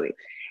in years? So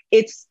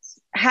it's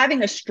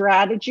having a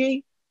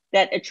strategy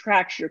that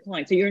attracts your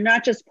clients. So you're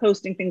not just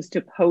posting things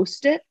to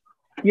post it,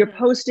 you're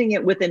posting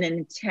it with an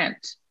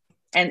intent.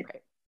 And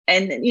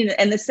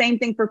and the same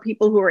thing for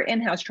people who are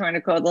in-house trying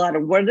to call a lot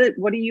of what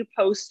are you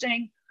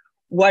posting?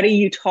 What are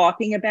you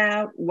talking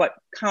about? What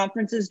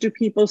conferences do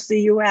people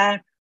see you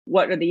at?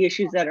 What are the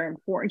issues that are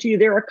important to you?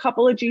 There are a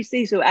couple of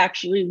GCs who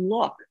actually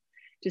look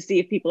to see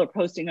if people are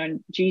posting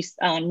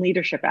on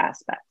leadership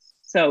aspects.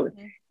 So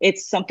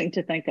it's something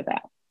to think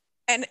about.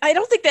 And I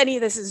don't think any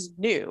of this is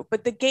new,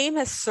 but the game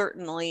has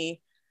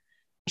certainly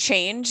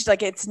changed.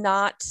 Like it's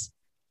not,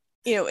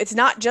 it's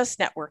not just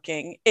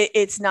networking.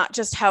 It's not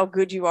just how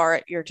good you are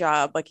at your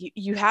job. Like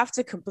you have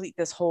to complete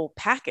this whole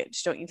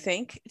package, don't you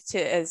think?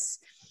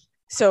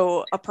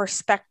 So a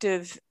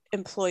prospective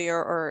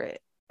employer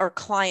or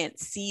client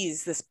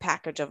sees this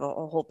package of a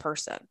whole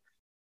person.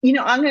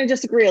 I'm going to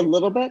disagree a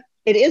little bit.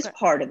 It is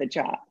part of the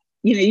job.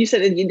 You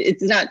said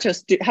it's not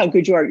just how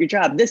good you are at your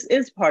job. This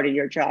is part of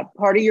your job.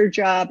 Part of your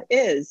job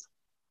is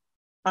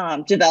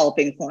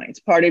developing clients.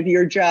 Part of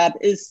your job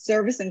is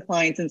servicing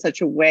clients in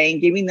such a way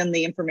and giving them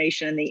the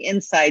information and the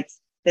insights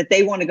that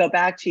they want to go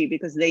back to you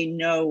because they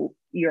know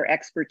your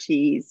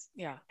expertise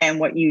and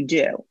what you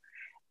do.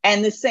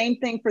 And the same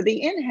thing for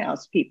the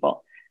in-house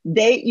people.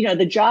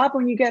 The job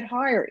when you get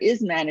hired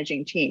is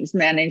managing teams,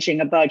 managing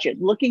a budget,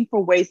 looking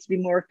for ways to be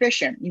more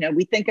efficient.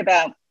 We think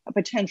about a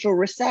potential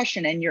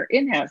recession and you're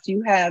in-house.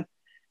 You have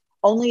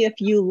only a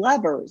few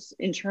levers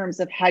in terms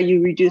of how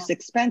you reduce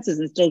expenses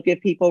and still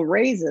give people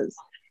raises.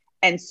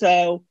 And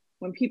so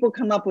when people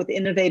come up with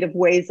innovative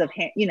ways of,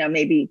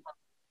 maybe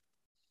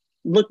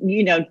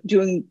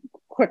doing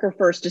quicker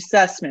first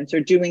assessments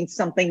or doing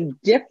something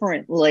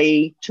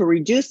differently to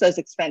reduce those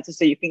expenses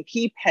so you can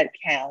keep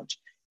headcount,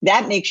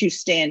 that makes you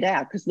stand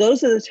out, because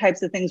those are the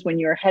types of things when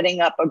you're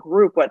heading up a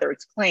group, whether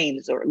it's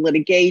claims or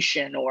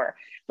litigation or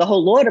the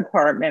whole law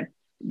department,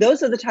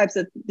 those are the types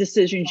of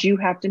decisions you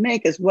have to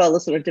make as well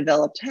as sort of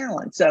develop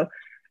talent. So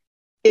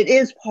it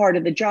is part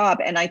of the job.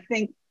 And I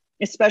think,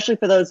 especially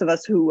for those of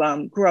us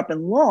who grew up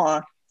in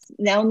law,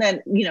 now and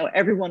then,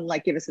 everyone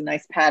give us a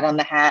nice pat on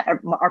the hat.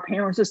 Our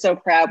parents are so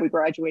proud we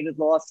graduated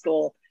law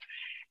school.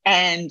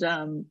 And,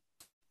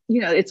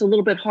 it's a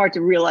little bit hard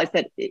to realize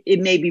that it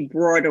may be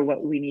broader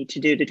what we need to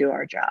do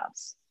our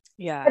jobs.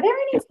 Yeah. Are there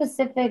any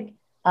specific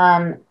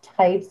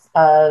types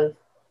of,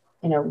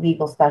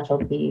 legal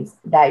specialties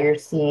that you're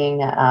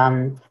seeing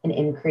an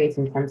increase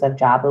in terms of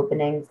job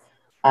openings?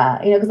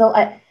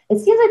 Because it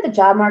seems like the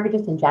job market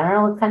just in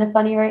general is kind of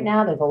funny right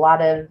now. There's a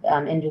lot of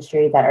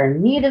industries that are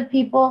in need of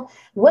people.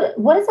 What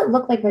does it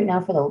look like right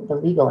now for the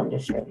legal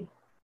industry?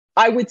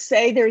 I would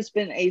say there's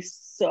been a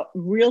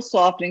real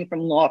softening from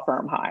law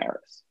firm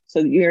hires. So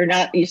you're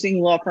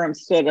seeing law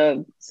firms sort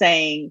of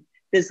saying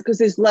this because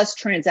there's less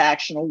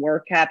transactional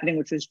work happening,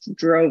 which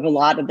drove a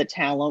lot of the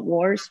talent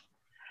wars.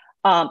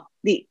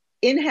 The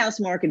in-house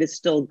market is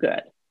still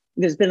good.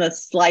 There's been a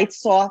slight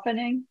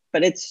softening,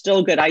 but it's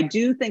still good. I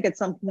do think at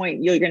some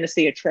point you're going to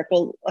see a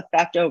trickle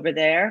effect over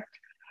there.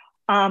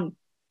 A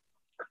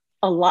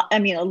lot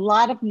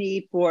of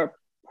need for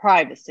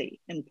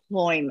privacy,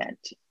 employment,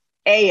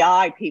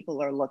 AI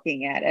people are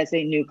looking at as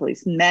a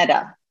nucleus,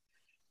 Meta,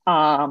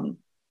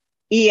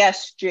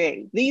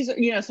 ESG. These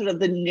are, sort of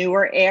the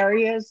newer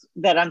areas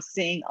that I'm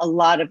seeing a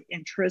lot of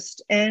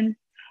interest in.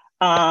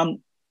 There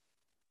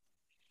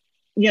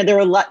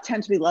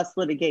tend to be less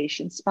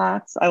litigation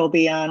spots, I will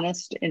be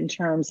honest, in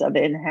terms of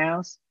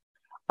in-house.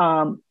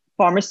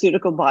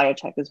 Pharmaceutical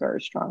biotech is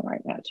very strong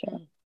right now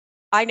too.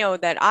 I know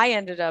that I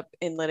ended up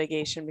in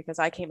litigation because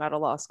I came out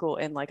of law school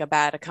in a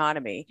bad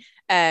economy,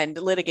 and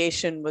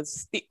litigation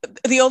was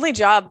the only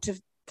job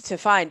to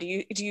find. Do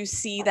you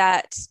see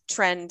that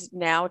trend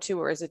now too,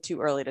 or is it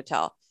too early to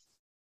tell?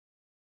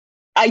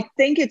 I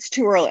think it's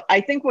too early.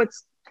 I think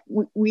what's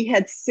we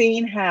had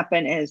seen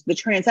happen is a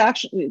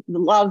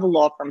lot of the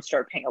law firms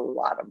started paying a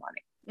lot of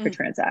money for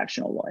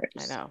transactional lawyers.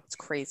 I know, it's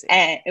crazy.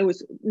 And it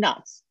was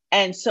nuts.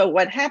 And so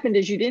what happened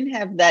is you didn't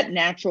have that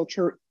natural,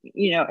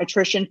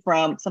 attrition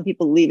from some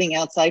people leaving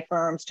outside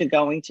firms to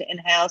going to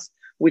in-house,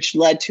 which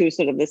led to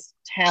sort of this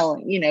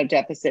talent,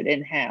 deficit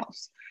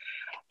in-house.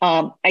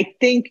 I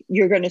think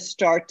you're going to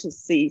start to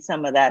see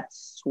some of that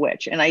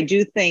switch. And I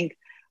do think,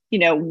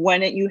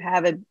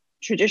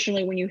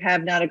 traditionally, when you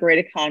have not a great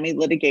economy,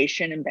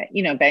 litigation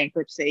and,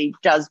 bankruptcy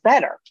does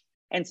better.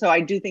 And so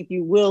I do think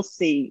you will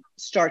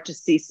start to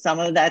see some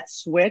of that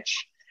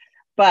switch.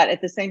 But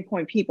at the same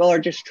point, people are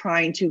just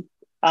trying to,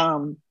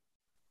 I'm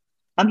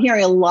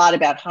hearing a lot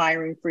about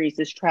hiring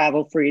freezes,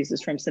 travel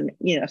freezes from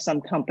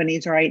some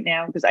companies right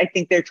now, because I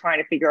think they're trying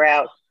to figure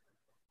out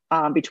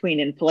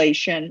between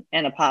inflation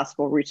and a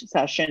possible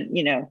recession,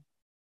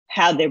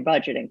 how they're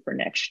budgeting for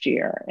next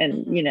year.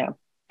 And,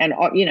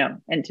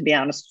 and to be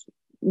honest,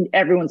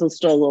 everyone's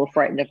still a little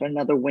frightened of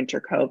another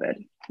winter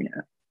COVID,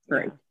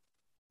 right?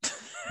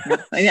 No,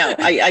 I know.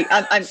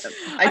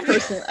 I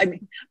personally, I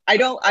mean, I'm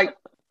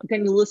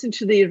going to listen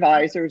to the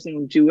advisors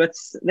and do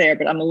what's there,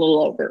 but I'm a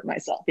little over it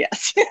myself.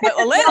 Yes.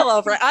 A little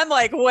over it. I'm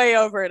like way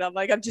over it. I'm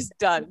like, I'm just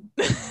done.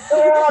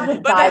 We're all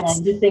just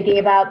silent, just thinking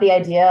about the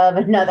idea of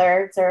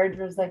another surge.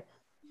 Was like,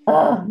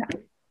 oh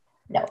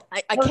no.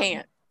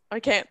 I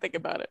can't think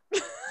about it.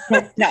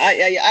 No,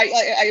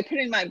 I put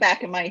it in my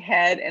back of my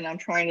head, and I'm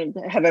trying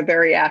to have a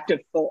very active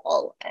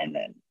fall, and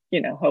then,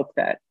 hope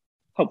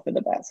for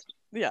the best.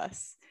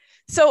 Yes.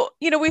 So,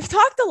 we've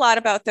talked a lot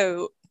about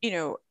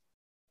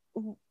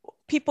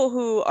people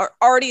who are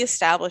already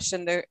established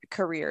in their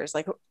careers,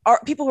 like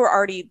people who are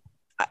already,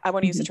 I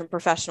want to use the term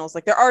professionals,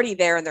 like they're already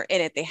there and they're in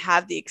it. They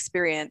have the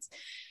experience.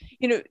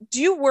 Do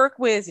you work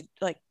with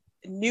like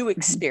new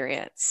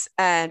experience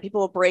and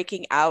people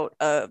breaking out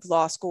of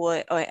law school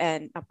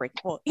and not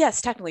breaking, well,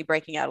 yes, technically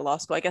breaking out of law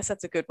school. I guess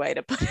that's a good way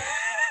to put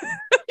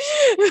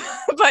it.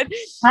 But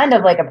kind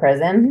of like a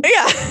prison.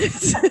 Yeah.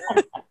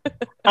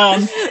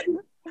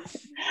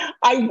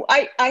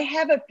 I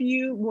have a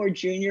few more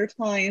junior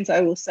clients,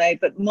 I will say,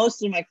 but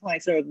most of my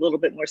clients are a little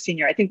bit more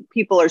senior. I think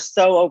people are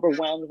so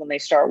overwhelmed when they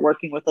start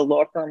working with a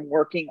law firm,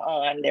 working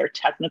on their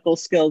technical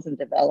skills and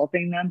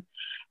developing them.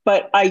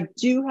 But I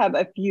do have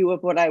a few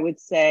of what I would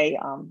say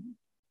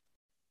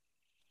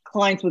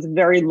clients with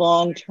very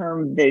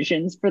long-term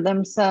visions for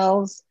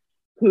themselves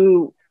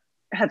who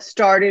have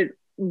started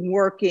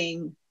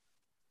working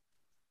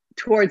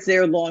towards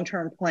their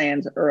long-term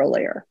plans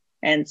earlier.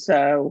 And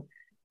so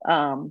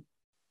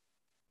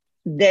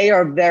they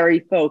are very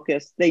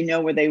focused. They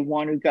know where they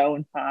want to go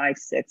in 5,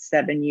 6,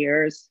 7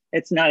 years.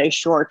 It's not a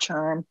short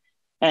term.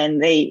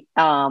 And they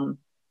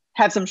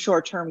have some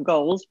short-term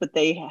goals, but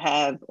they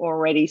have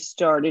already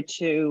started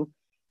to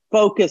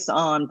focus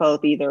on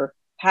both either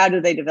how do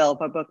they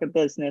develop a book of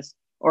business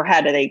or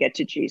how do they get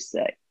to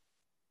GC.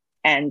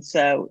 And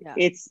so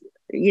it's,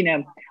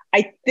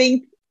 I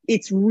think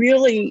it's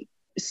really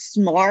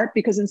smart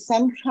because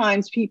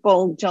sometimes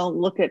people don't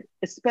look at,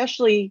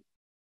 especially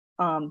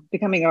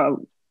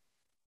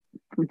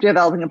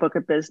developing a book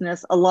of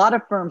business. A lot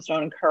of firms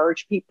don't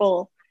encourage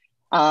people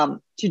to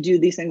do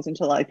these things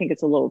until I think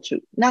it's a little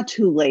not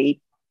too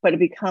late, but it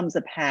becomes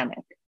a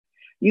panic.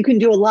 You can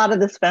do a lot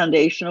of this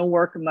foundational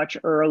work much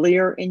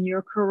earlier in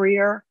your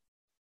career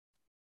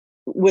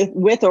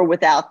with or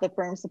without the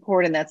firm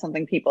support. And that's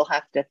something people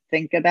have to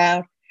think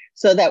about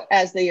so that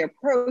as they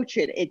approach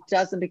it, it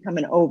doesn't become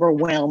an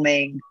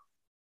overwhelming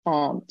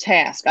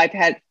task. I've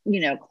had,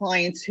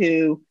 clients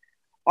who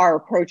are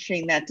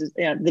approaching that,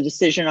 the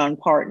decision on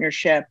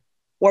partnership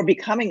or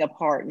becoming a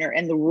partner,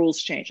 and the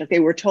rules change. Like they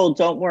were told,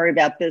 don't worry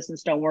about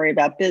business.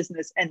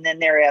 And then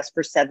they're asked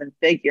for 7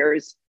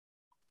 figures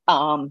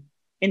in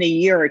a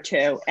year or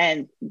two,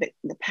 and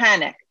the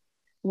panic.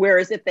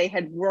 Whereas if they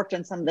had worked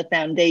on some of the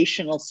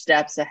foundational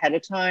steps ahead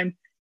of time,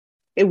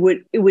 it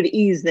would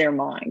ease their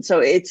mind. So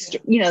it's,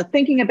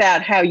 thinking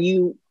about are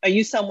you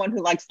someone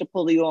who likes to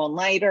pull the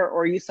all-nighter,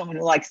 or are you someone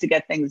who likes to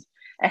get things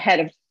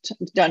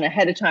done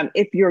ahead of time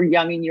if you're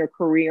young in your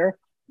career?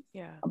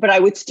 Yeah. But I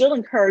would still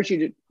encourage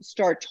you to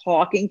start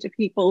talking to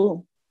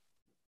people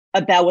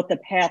about what the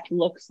path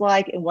looks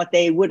like and what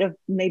they would have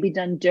maybe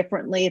done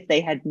differently if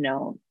they had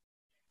known.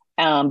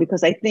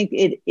 Because I think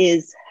it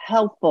is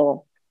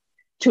helpful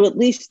to at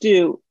least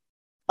do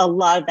a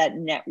lot of that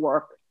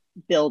network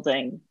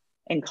building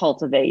and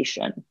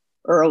cultivation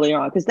early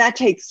on, because that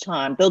takes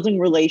time. Building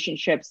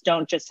relationships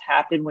don't just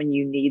happen when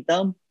you need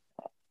them.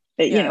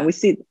 We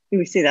see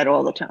that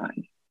all the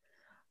time.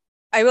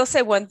 I will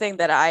say one thing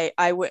that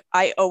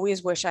I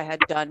always wish I had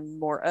done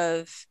more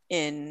of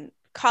in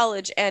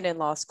college and in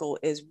law school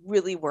is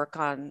really work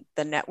on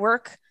the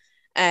network.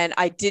 And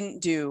I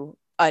didn't do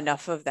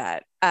enough of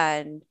that.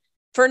 And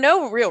for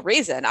no real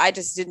reason, I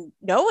just didn't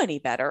know any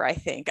better, I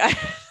think.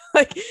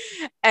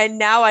 And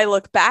now I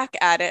look back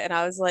at it and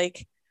I was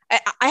like,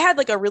 I had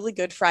like a really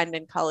good friend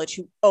in college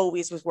who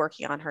always was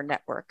working on her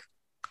network.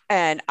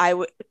 And I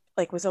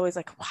was always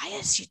like, why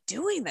is she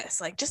doing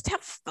this? Like, just have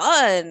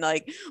fun.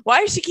 Like,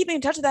 why is she keeping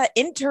in touch with that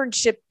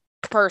internship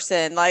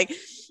person? Like,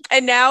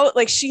 and now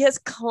like she has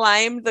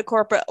climbed the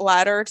corporate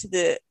ladder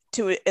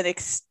to an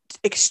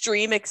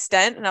extreme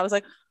extent. And I was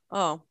like,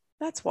 oh,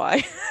 that's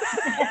why.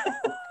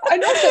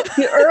 And also,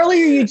 the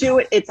earlier you do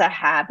it, it's a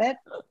habit,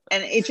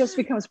 and it just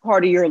becomes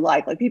part of your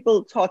life. Like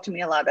people talk to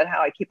me a lot about how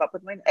I keep up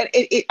with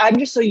I'm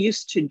just so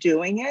used to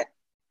doing it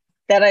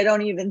that I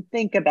don't even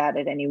think about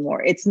it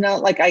anymore. It's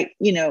not like I,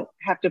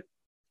 have to,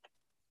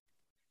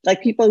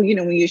 like people,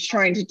 when you're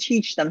trying to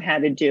teach them how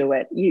to do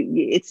it,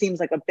 it seems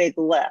like a big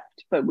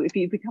lift, but if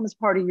it becomes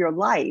part of your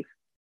life,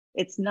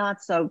 it's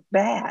not so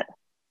bad.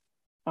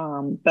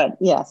 But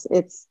yes,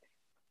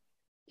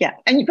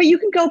 but you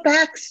can go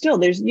back still.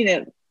 There's,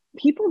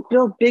 people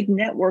build big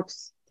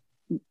networks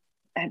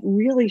at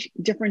really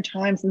different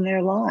times in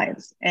their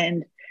lives.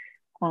 And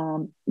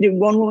the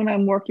one woman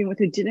I'm working with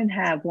who didn't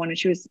have one, and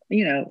she was,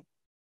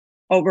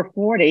 over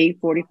 40,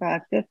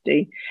 45,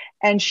 50.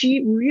 And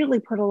she really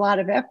put a lot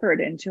of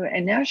effort into it.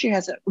 And now she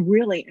has a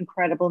really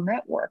incredible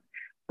network.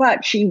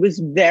 But she was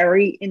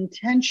very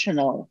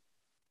intentional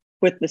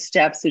with the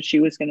steps that she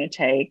was going to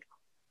take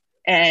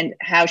and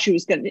how she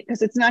was going to,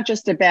 because it's not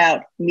just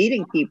about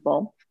meeting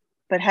people,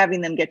 but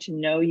having them get to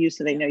know you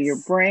so they know your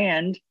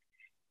brand,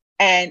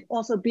 and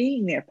also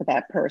being there for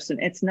that person.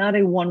 It's not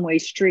a one-way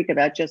streak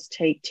about just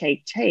take.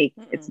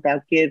 It's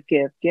about give.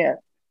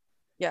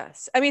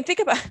 Yes. I mean, think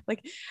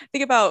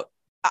about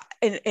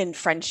in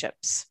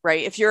friendships,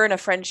 right? If you're in a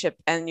friendship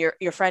and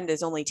your friend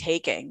is only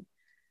taking,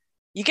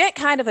 you get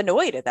kind of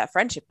annoyed at that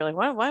friendship. You're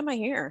like, why am I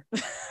here?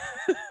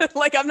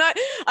 Like,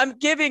 I'm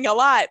giving a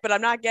lot, but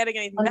I'm not getting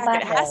anything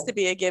back. It has to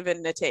be a give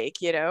and a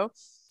take, you know?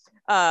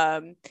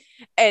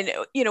 And,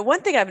 you know,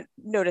 one thing I've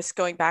noticed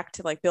going back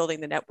to like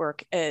building the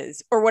network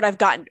is, or what I've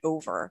gotten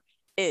over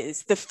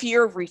is the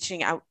fear of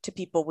reaching out to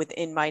people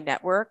within my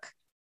network.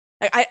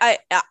 I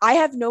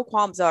have no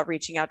qualms about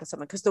reaching out to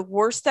someone, because the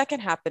worst that can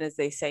happen is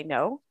they say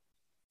no.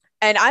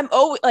 And I'm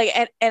always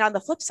like, and on the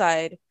flip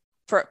side,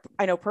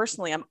 I know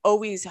personally, I'm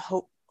always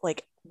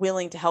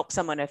willing to help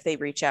someone if they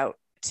reach out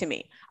to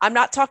me. I'm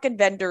not talking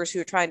vendors who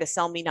are trying to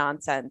sell me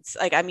nonsense.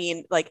 Like, I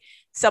mean, like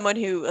someone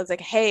who is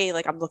like, hey,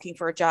 like I'm looking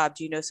for a job.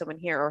 Do you know someone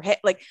here? Or hey,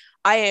 like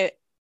I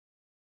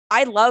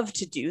love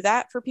to do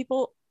that for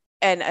people.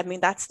 And I mean,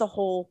 that's the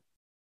whole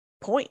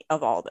point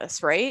of all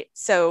this, right?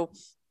 So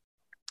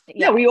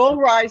yeah, we all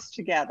rise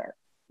together.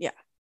 Yeah.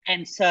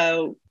 And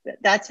so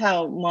that's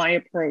how my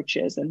approach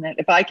is. And that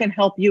if I can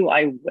help you,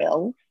 I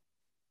will.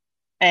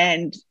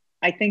 And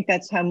I think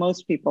that's how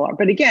most people are.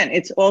 But again,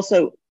 it's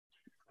also,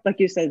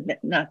 like you said,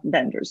 not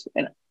vendors.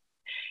 And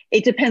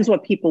it depends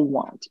what people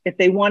want. If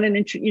they want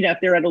if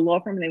they're at a law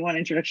firm and they want an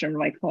introduction to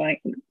my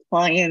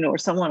client or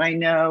someone I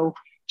know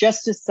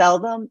just to sell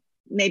them,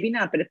 maybe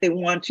not. But if they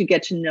want to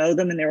get to know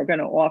them and they're going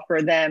to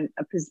offer them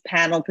a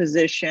panel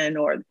position,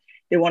 or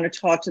they want to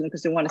talk to them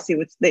because they want to see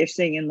what they're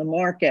seeing in the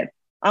market,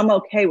 I'm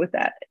okay with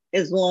that,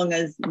 as long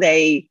as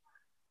they,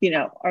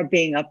 are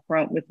being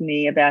upfront with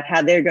me about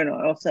how they're going to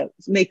also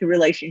make a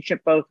relationship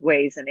both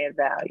ways and add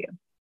value.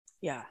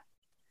 Yeah.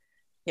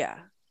 Yeah.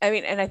 I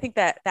mean, and I think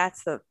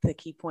that's the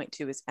key point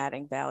too, is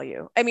adding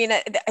value. I mean,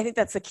 I think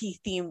that's the key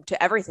theme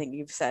to everything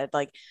you've said.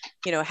 Like,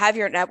 have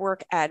your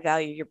network add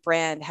value. Your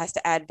brand has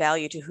to add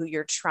value to who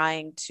you're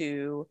trying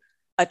to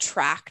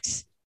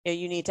attract.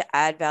 You need to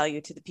add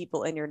value to the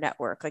people in your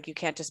network. Like, you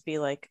can't just be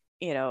like,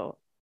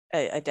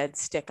 a dead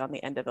stick on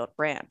the end of a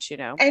branch,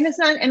 And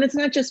it's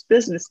not just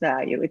business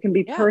value. It can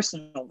be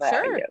personal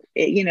value.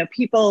 Sure.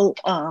 People,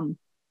 and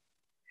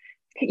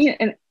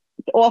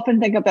often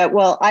think about,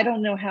 well, I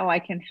don't know how I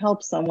can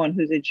help someone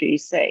who's a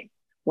GC.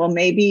 Well,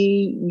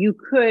 maybe you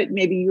could.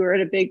 Maybe you're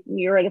at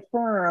a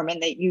firm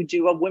and that you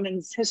do a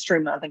Women's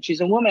History Month, and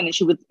she's a woman, and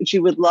she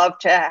would love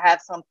to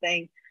have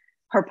something.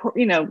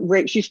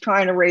 She's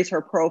trying to raise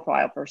her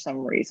profile for some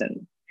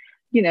reason.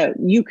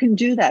 You can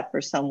do that for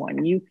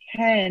someone. You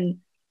can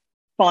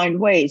find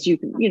ways. You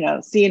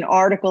can, see an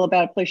article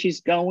about a place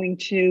she's going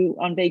to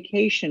on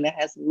vacation that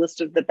has a list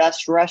of the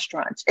best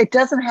restaurants. It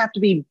doesn't have to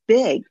be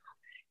big.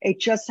 It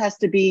just has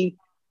to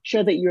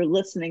show that you're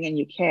listening and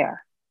you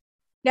care.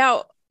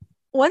 Now,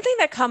 one thing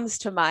that comes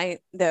to mind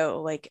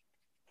though, like,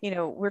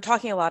 we're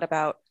talking a lot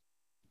about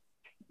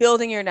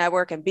building your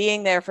network and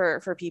being there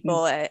for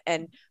people.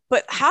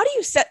 But how do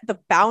you set the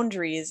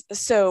boundaries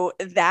so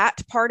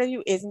that part of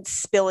you isn't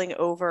spilling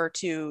over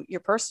to your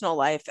personal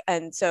life?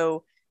 And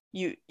so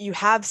you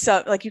have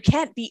some, like, you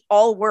can't be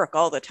all work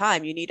all the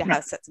time. You need to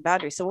set some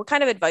boundaries. So what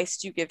kind of advice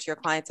do you give to your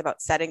clients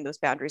about setting those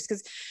boundaries?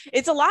 Because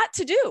it's a lot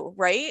to do,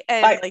 right?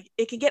 And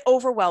it can get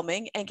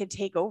overwhelming and can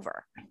take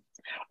over.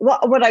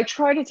 Well, what I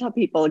try to tell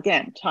people,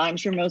 again,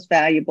 time's your most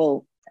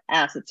valuable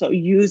asset. So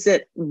use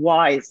it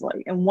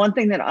wisely. And one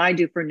thing that I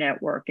do for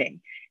networking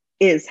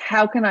is,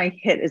 how can I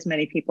hit as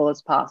many people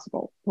as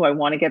possible who I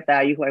want to get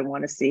value, who I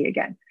want to see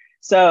again?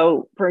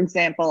 So, for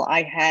example,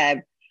 I have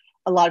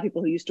a lot of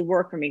people who used to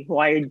work for me who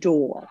I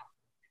adore.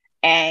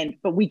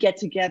 But we get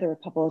together a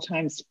couple of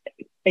times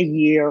a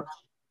year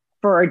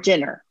for a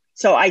dinner.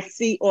 So I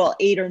see all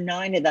 8 or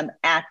 9 of them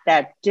at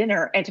that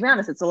dinner. And to be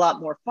honest, it's a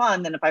lot more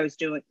fun than if I was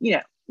doing,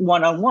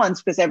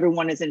 one-on-ones, because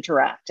everyone is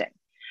interacting.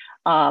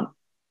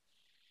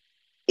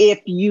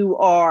 If you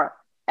are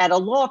at a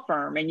law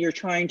firm and you're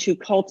trying to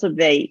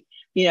cultivate,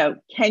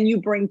 can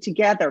you bring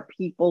together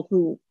people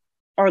who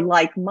are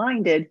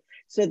like-minded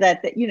so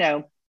that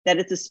that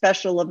it's a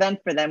special event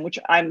for them, which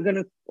I'm going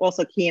to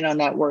also key in on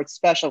that word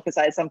special, because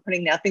as I'm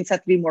putting now, things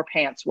have to be more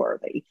pants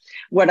worthy.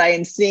 What I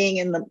am seeing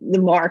in the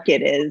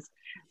market is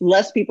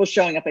less people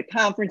showing up at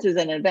conferences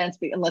and events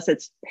unless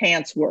it's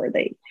pants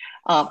worthy.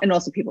 And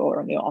also people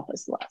are in the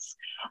office less.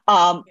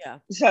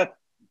 So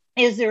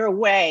is there a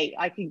way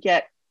I could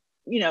get,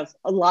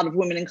 a lot of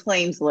women in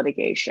claims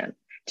litigation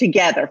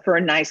together for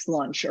a nice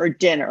lunch or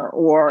dinner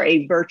or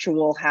a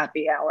virtual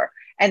happy hour?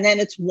 And then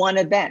it's one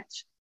event.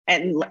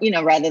 And,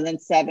 rather than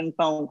 7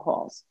 phone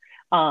calls.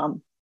 The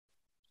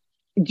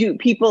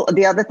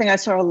other thing I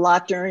saw a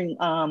lot during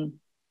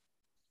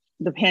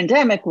the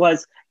pandemic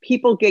was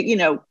people get,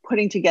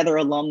 putting together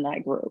alumni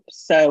groups.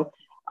 So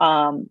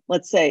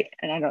let's say,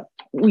 and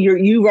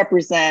you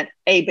represent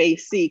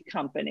ABC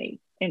company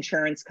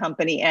insurance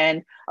company,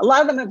 and a lot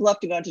of them have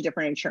left to go into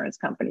different insurance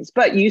companies,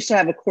 but you used to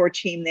have a core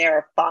team there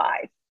of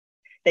 5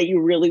 that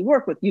you really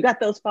work with. You got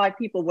those 5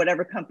 people,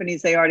 whatever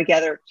companies they are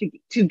together,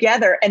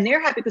 and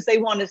they're happy because they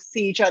want to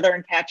see each other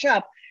and catch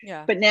up.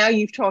 Yeah. But now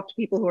you've talked to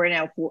people who are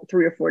now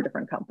 3 or 4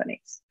 different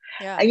companies.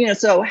 Yeah.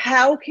 So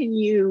how can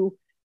you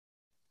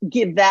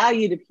give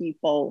value to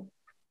people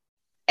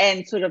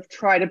and sort of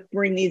try to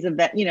bring these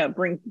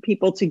bring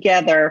people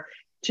together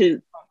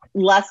to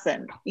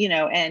lesson,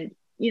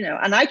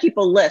 and I keep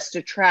a list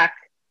to track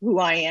who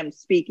I am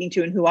speaking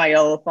to and who I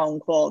owe a phone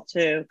call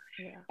to.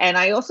 Yeah. And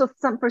I also,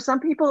 for some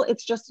people,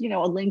 it's just, a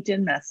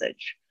LinkedIn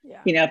message,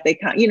 Yeah. if they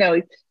can,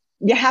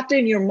 you have to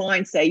in your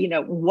mind say,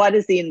 what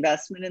is the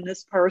investment in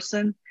this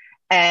person?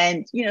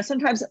 And,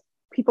 sometimes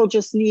people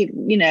just need,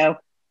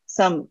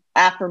 some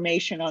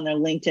affirmation on their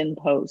LinkedIn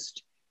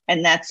post,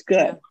 and that's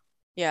good.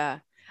 Yeah.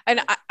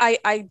 And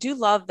I do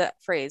love that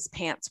phrase,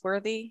 pants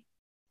worthy.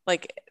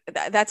 Like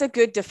that's a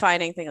good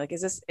defining thing. Like,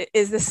 is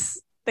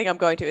this thing I'm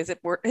going to, is it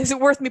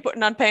worth me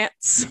putting on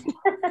pants?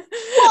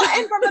 Well,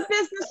 and from a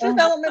business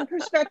development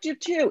perspective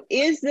too,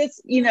 is this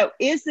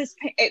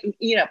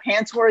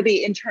pants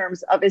worthy in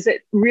terms of, is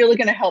it really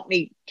going to help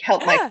me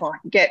my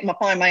client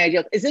find my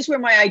ideal? Is this where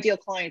my ideal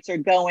clients are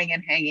going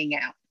and hanging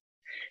out?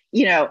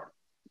 In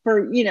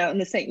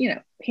the same,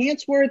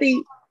 pants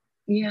worthy.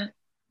 Yeah.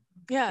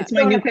 Yeah. It's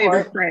my new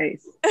favorite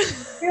phrase.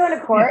 You're in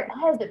a court.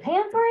 Is it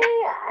pants worthy?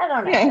 I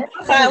don't know. Yeah.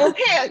 Well,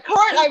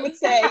 court, I would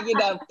say,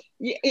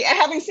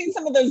 having seen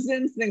some of those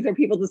Zins things where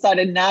people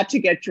decided not to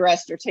get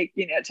dressed or take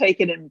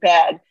it in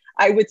bed,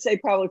 I would say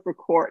probably for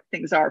court,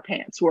 things are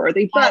pants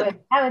worthy. But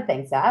I would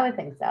think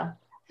so.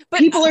 But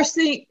people are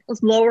seeing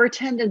lower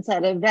attendance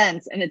at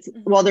events, and it's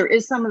while there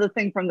is some of the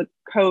thing from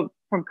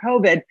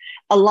COVID,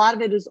 a lot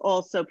of it is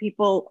also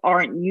people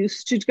aren't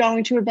used to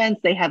going to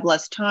events. They have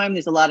less time.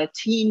 There's a lot of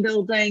team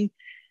building,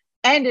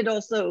 and it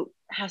also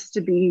has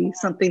to be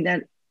something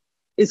that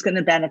is going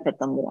to benefit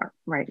them more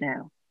right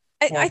now.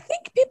 I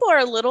think people are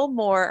a little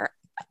more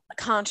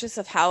conscious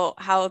of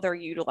how they're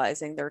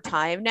utilizing their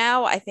time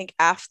now. I think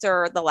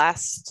after the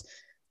last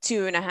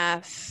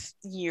 2.5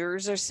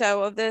 years or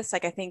so of this,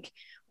 like I think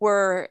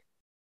we're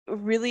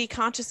really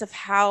conscious of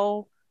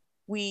how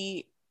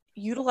we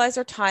utilize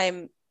our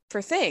time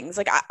for things.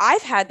 Like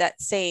I've had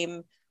that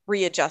same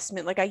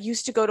readjustment. Like I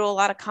used to go to a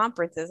lot of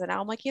conferences, and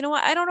now I'm like, you know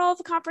what? I don't know if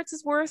the conference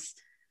is worth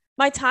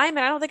my time,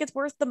 and I don't think it's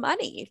worth the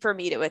money for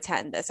me to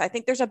attend this. I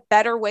think there's a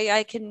better way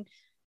I can,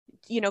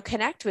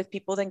 connect with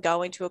people than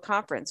going to a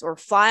conference or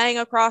flying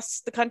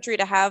across the country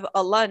to have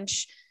a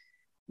lunch.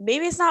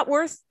 Maybe it's not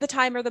worth the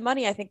time or the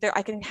money. I think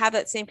I can have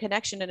that same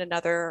connection in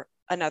another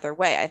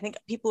way. I think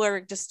people are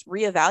just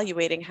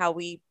reevaluating how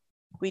we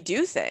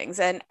do things.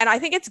 And I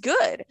think it's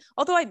good.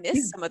 Although I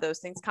miss some of those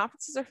things.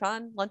 Conferences are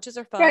fun. Lunches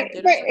are fun. Right.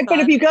 But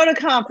if you go to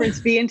conference,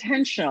 be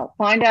intentional.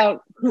 Find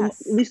out who,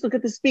 Yes. At least look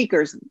at the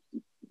speakers.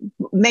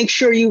 Make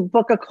sure you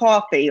book a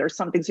coffee or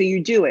something so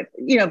you do it,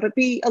 but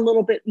be a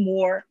little bit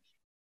more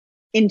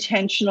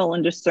intentional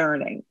and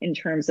discerning in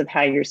terms of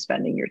how you're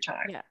spending your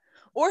time. Yeah.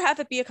 Or have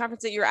it be a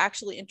conference that you're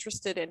actually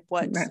interested in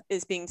what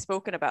is being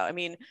spoken about. I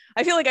mean,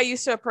 I feel like I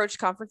used to approach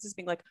conferences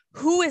being like,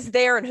 who is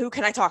there and who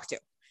can I talk to?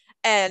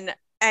 And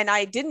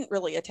I didn't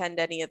really attend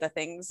any of the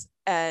things,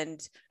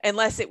 and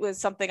unless it was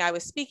something I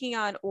was speaking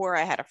on or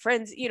I had a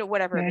friend,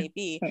 whatever it may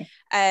be.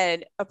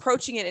 And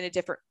approaching it in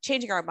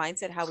changing our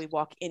mindset, how we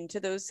walk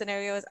into those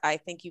scenarios, I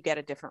think you get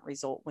a different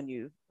result when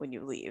you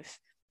leave.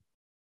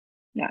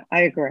 Yeah,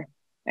 I agree.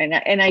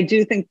 And I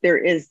do think there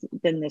is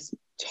been this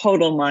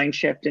total mind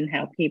shift in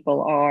how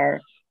people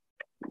are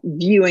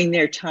viewing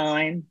their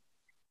time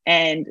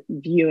and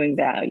viewing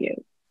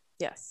value.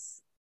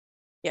 Yes.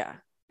 Yeah.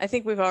 I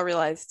think we've all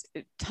realized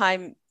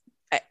time,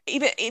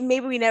 maybe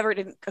we never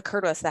didn't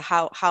occur to us that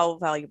how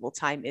valuable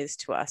time is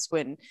to us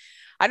when,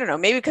 I don't know,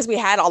 maybe because we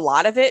had a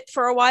lot of it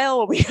for a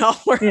while. We all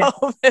were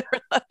home.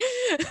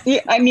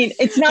 Yeah, I mean,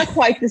 it's not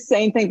quite the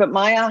same thing, but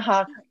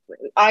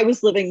I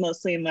was living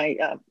mostly in my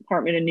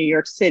apartment in New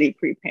York City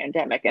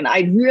pre-pandemic, and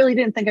I really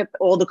didn't think of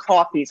all the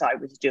coffees I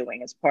was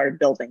doing as part of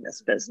building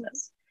this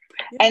business.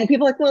 Yeah. And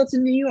people are like, well, it's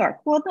in New York.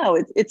 Well,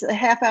 no, it's a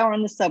half hour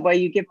on the subway.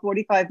 You get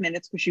 45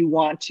 minutes because you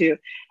want to.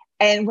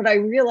 And what I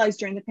realized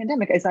during the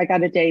pandemic is I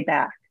got a day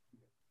back,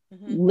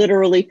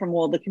 literally, from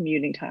all the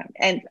commuting time.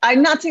 And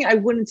I'm not saying I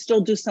wouldn't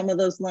still do some of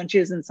those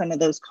lunches and some of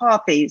those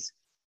coffees,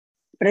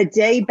 but a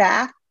day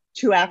back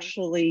to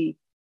actually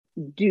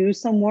do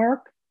some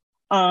work,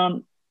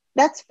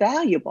 that's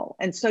valuable.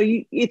 And so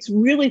it's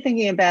really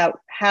thinking about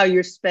how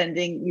you're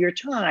spending your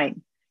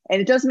time. And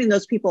it doesn't mean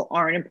those people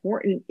aren't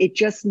important. It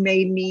just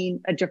may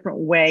mean a different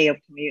way of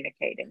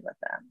communicating with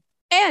them.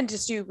 And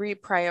just you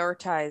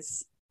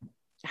reprioritize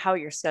how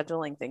you're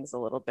scheduling things a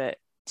little bit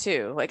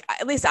too. Like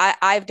at least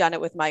I've done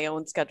it with my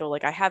own schedule.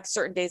 Like I have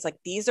certain days, like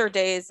these are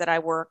days that I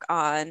work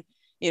on,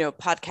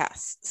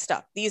 podcast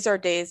stuff. These are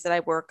days that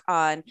I work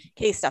on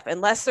case stuff.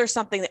 Unless there's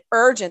something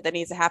urgent that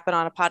needs to happen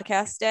on a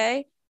podcast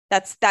day,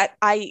 that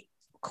I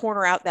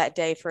corner out that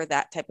day for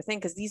that type of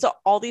thing. Cause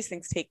all these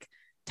things take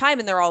time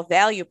and they're all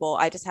valuable.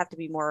 I just have to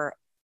be more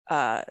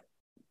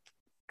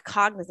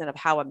cognizant of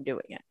how I'm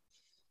doing it.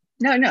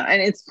 No.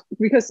 And it's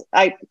because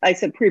I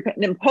said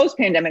then post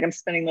pandemic, I'm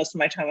spending most of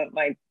my time at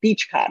my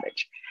beach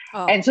cottage.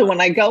 Oh, and so when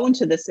I go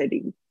into the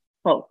city,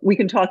 well, we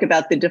can talk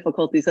about the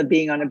difficulties of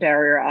being on a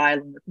barrier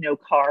island with no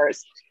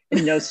cars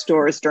and no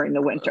stores during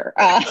the winter.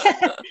 But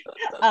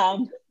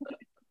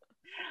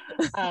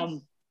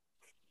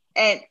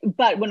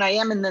when I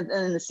am in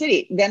the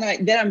city, then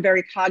I'm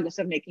very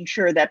cognizant of making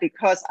sure that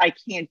because I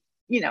can't,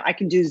 I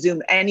can do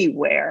Zoom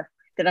anywhere,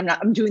 that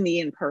I'm doing the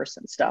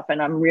in-person stuff,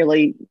 and I'm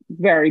really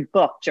very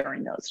booked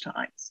during those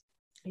times.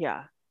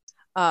 Yeah.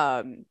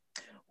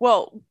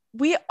 Well,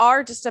 we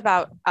are just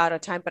about out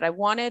of time, but I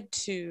wanted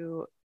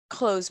to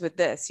close with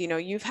this.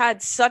 You've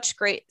had such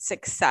great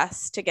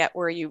success to get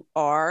where you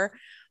are,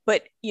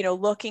 but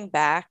looking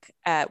back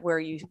at where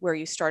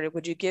you started,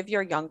 would you give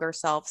your younger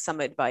self some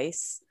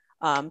advice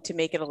to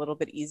make it a little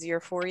bit easier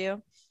for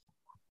you?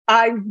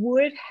 I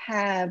would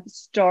have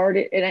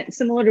started, and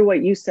similar to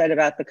what you said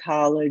about the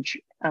college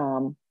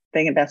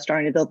thing about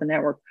starting to build the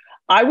network,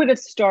 I would have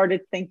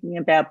started thinking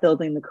about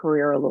building the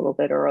career a little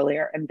bit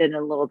earlier and been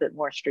a little bit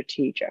more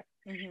strategic,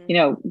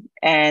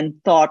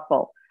 and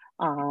thoughtful.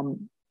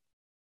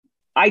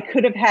 I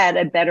could have had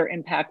a better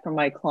impact for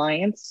my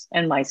clients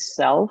and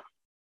myself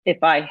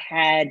if I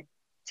had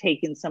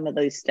taken some of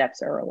those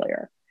steps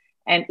earlier.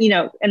 And,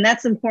 and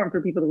that's important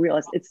for people to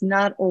realize. It's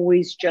not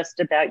always just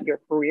about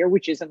your career,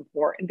 which is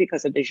important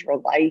because it is your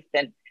life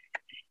and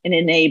it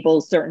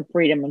enables certain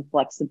freedom and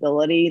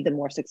flexibility the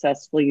more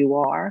successful you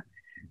are.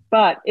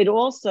 But it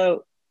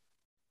also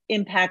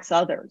impacts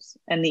others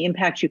and the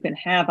impact you can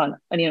have on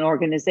an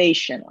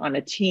organization, on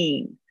a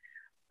team,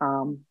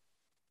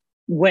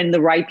 when the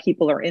right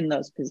people are in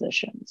those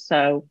positions.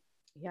 So,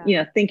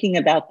 thinking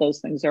about those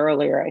things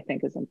earlier, I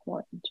think, is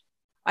important.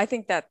 I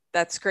think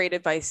that's great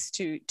advice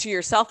to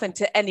yourself and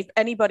to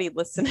anybody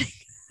listening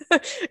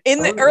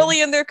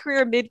early in their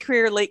career,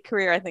 mid-career, late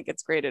career. I think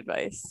it's great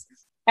advice.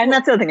 And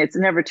that's the other thing. It's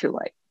never too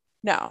late.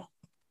 No,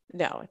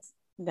 it's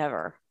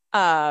never.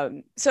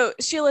 So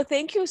Sheila,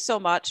 thank you so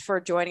much for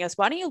joining us.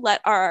 Why don't you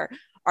let our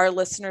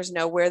listeners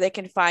know where they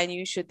can find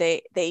you should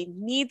they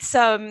need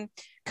some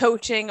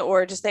coaching,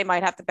 or just they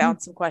might have to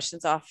bounce some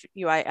questions off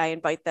you. I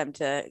invite them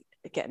to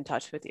get in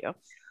touch with you.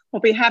 I'll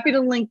be happy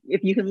to link,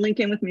 if you can link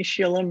in with me,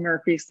 Sheila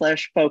Murphy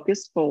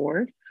 /Focus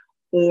Forward,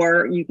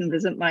 or you can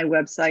visit my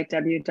website,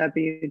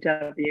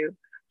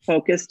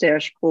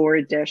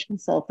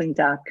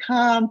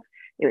 www.focus-forward-consulting.com.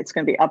 It's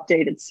going to be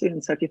updated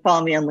soon. So if you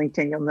follow me on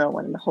LinkedIn, you'll know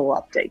when the whole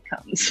update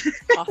comes.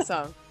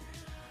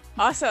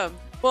 Awesome.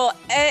 Well,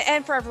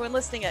 and for everyone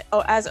listening,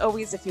 as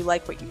always, if you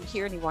like what you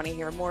hear and you want to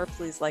hear more,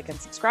 please like and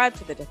subscribe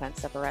to the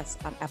Defense Never Rests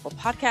on Apple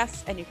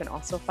Podcasts. And you can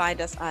also find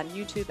us on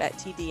YouTube at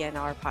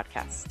TDNR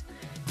Podcast.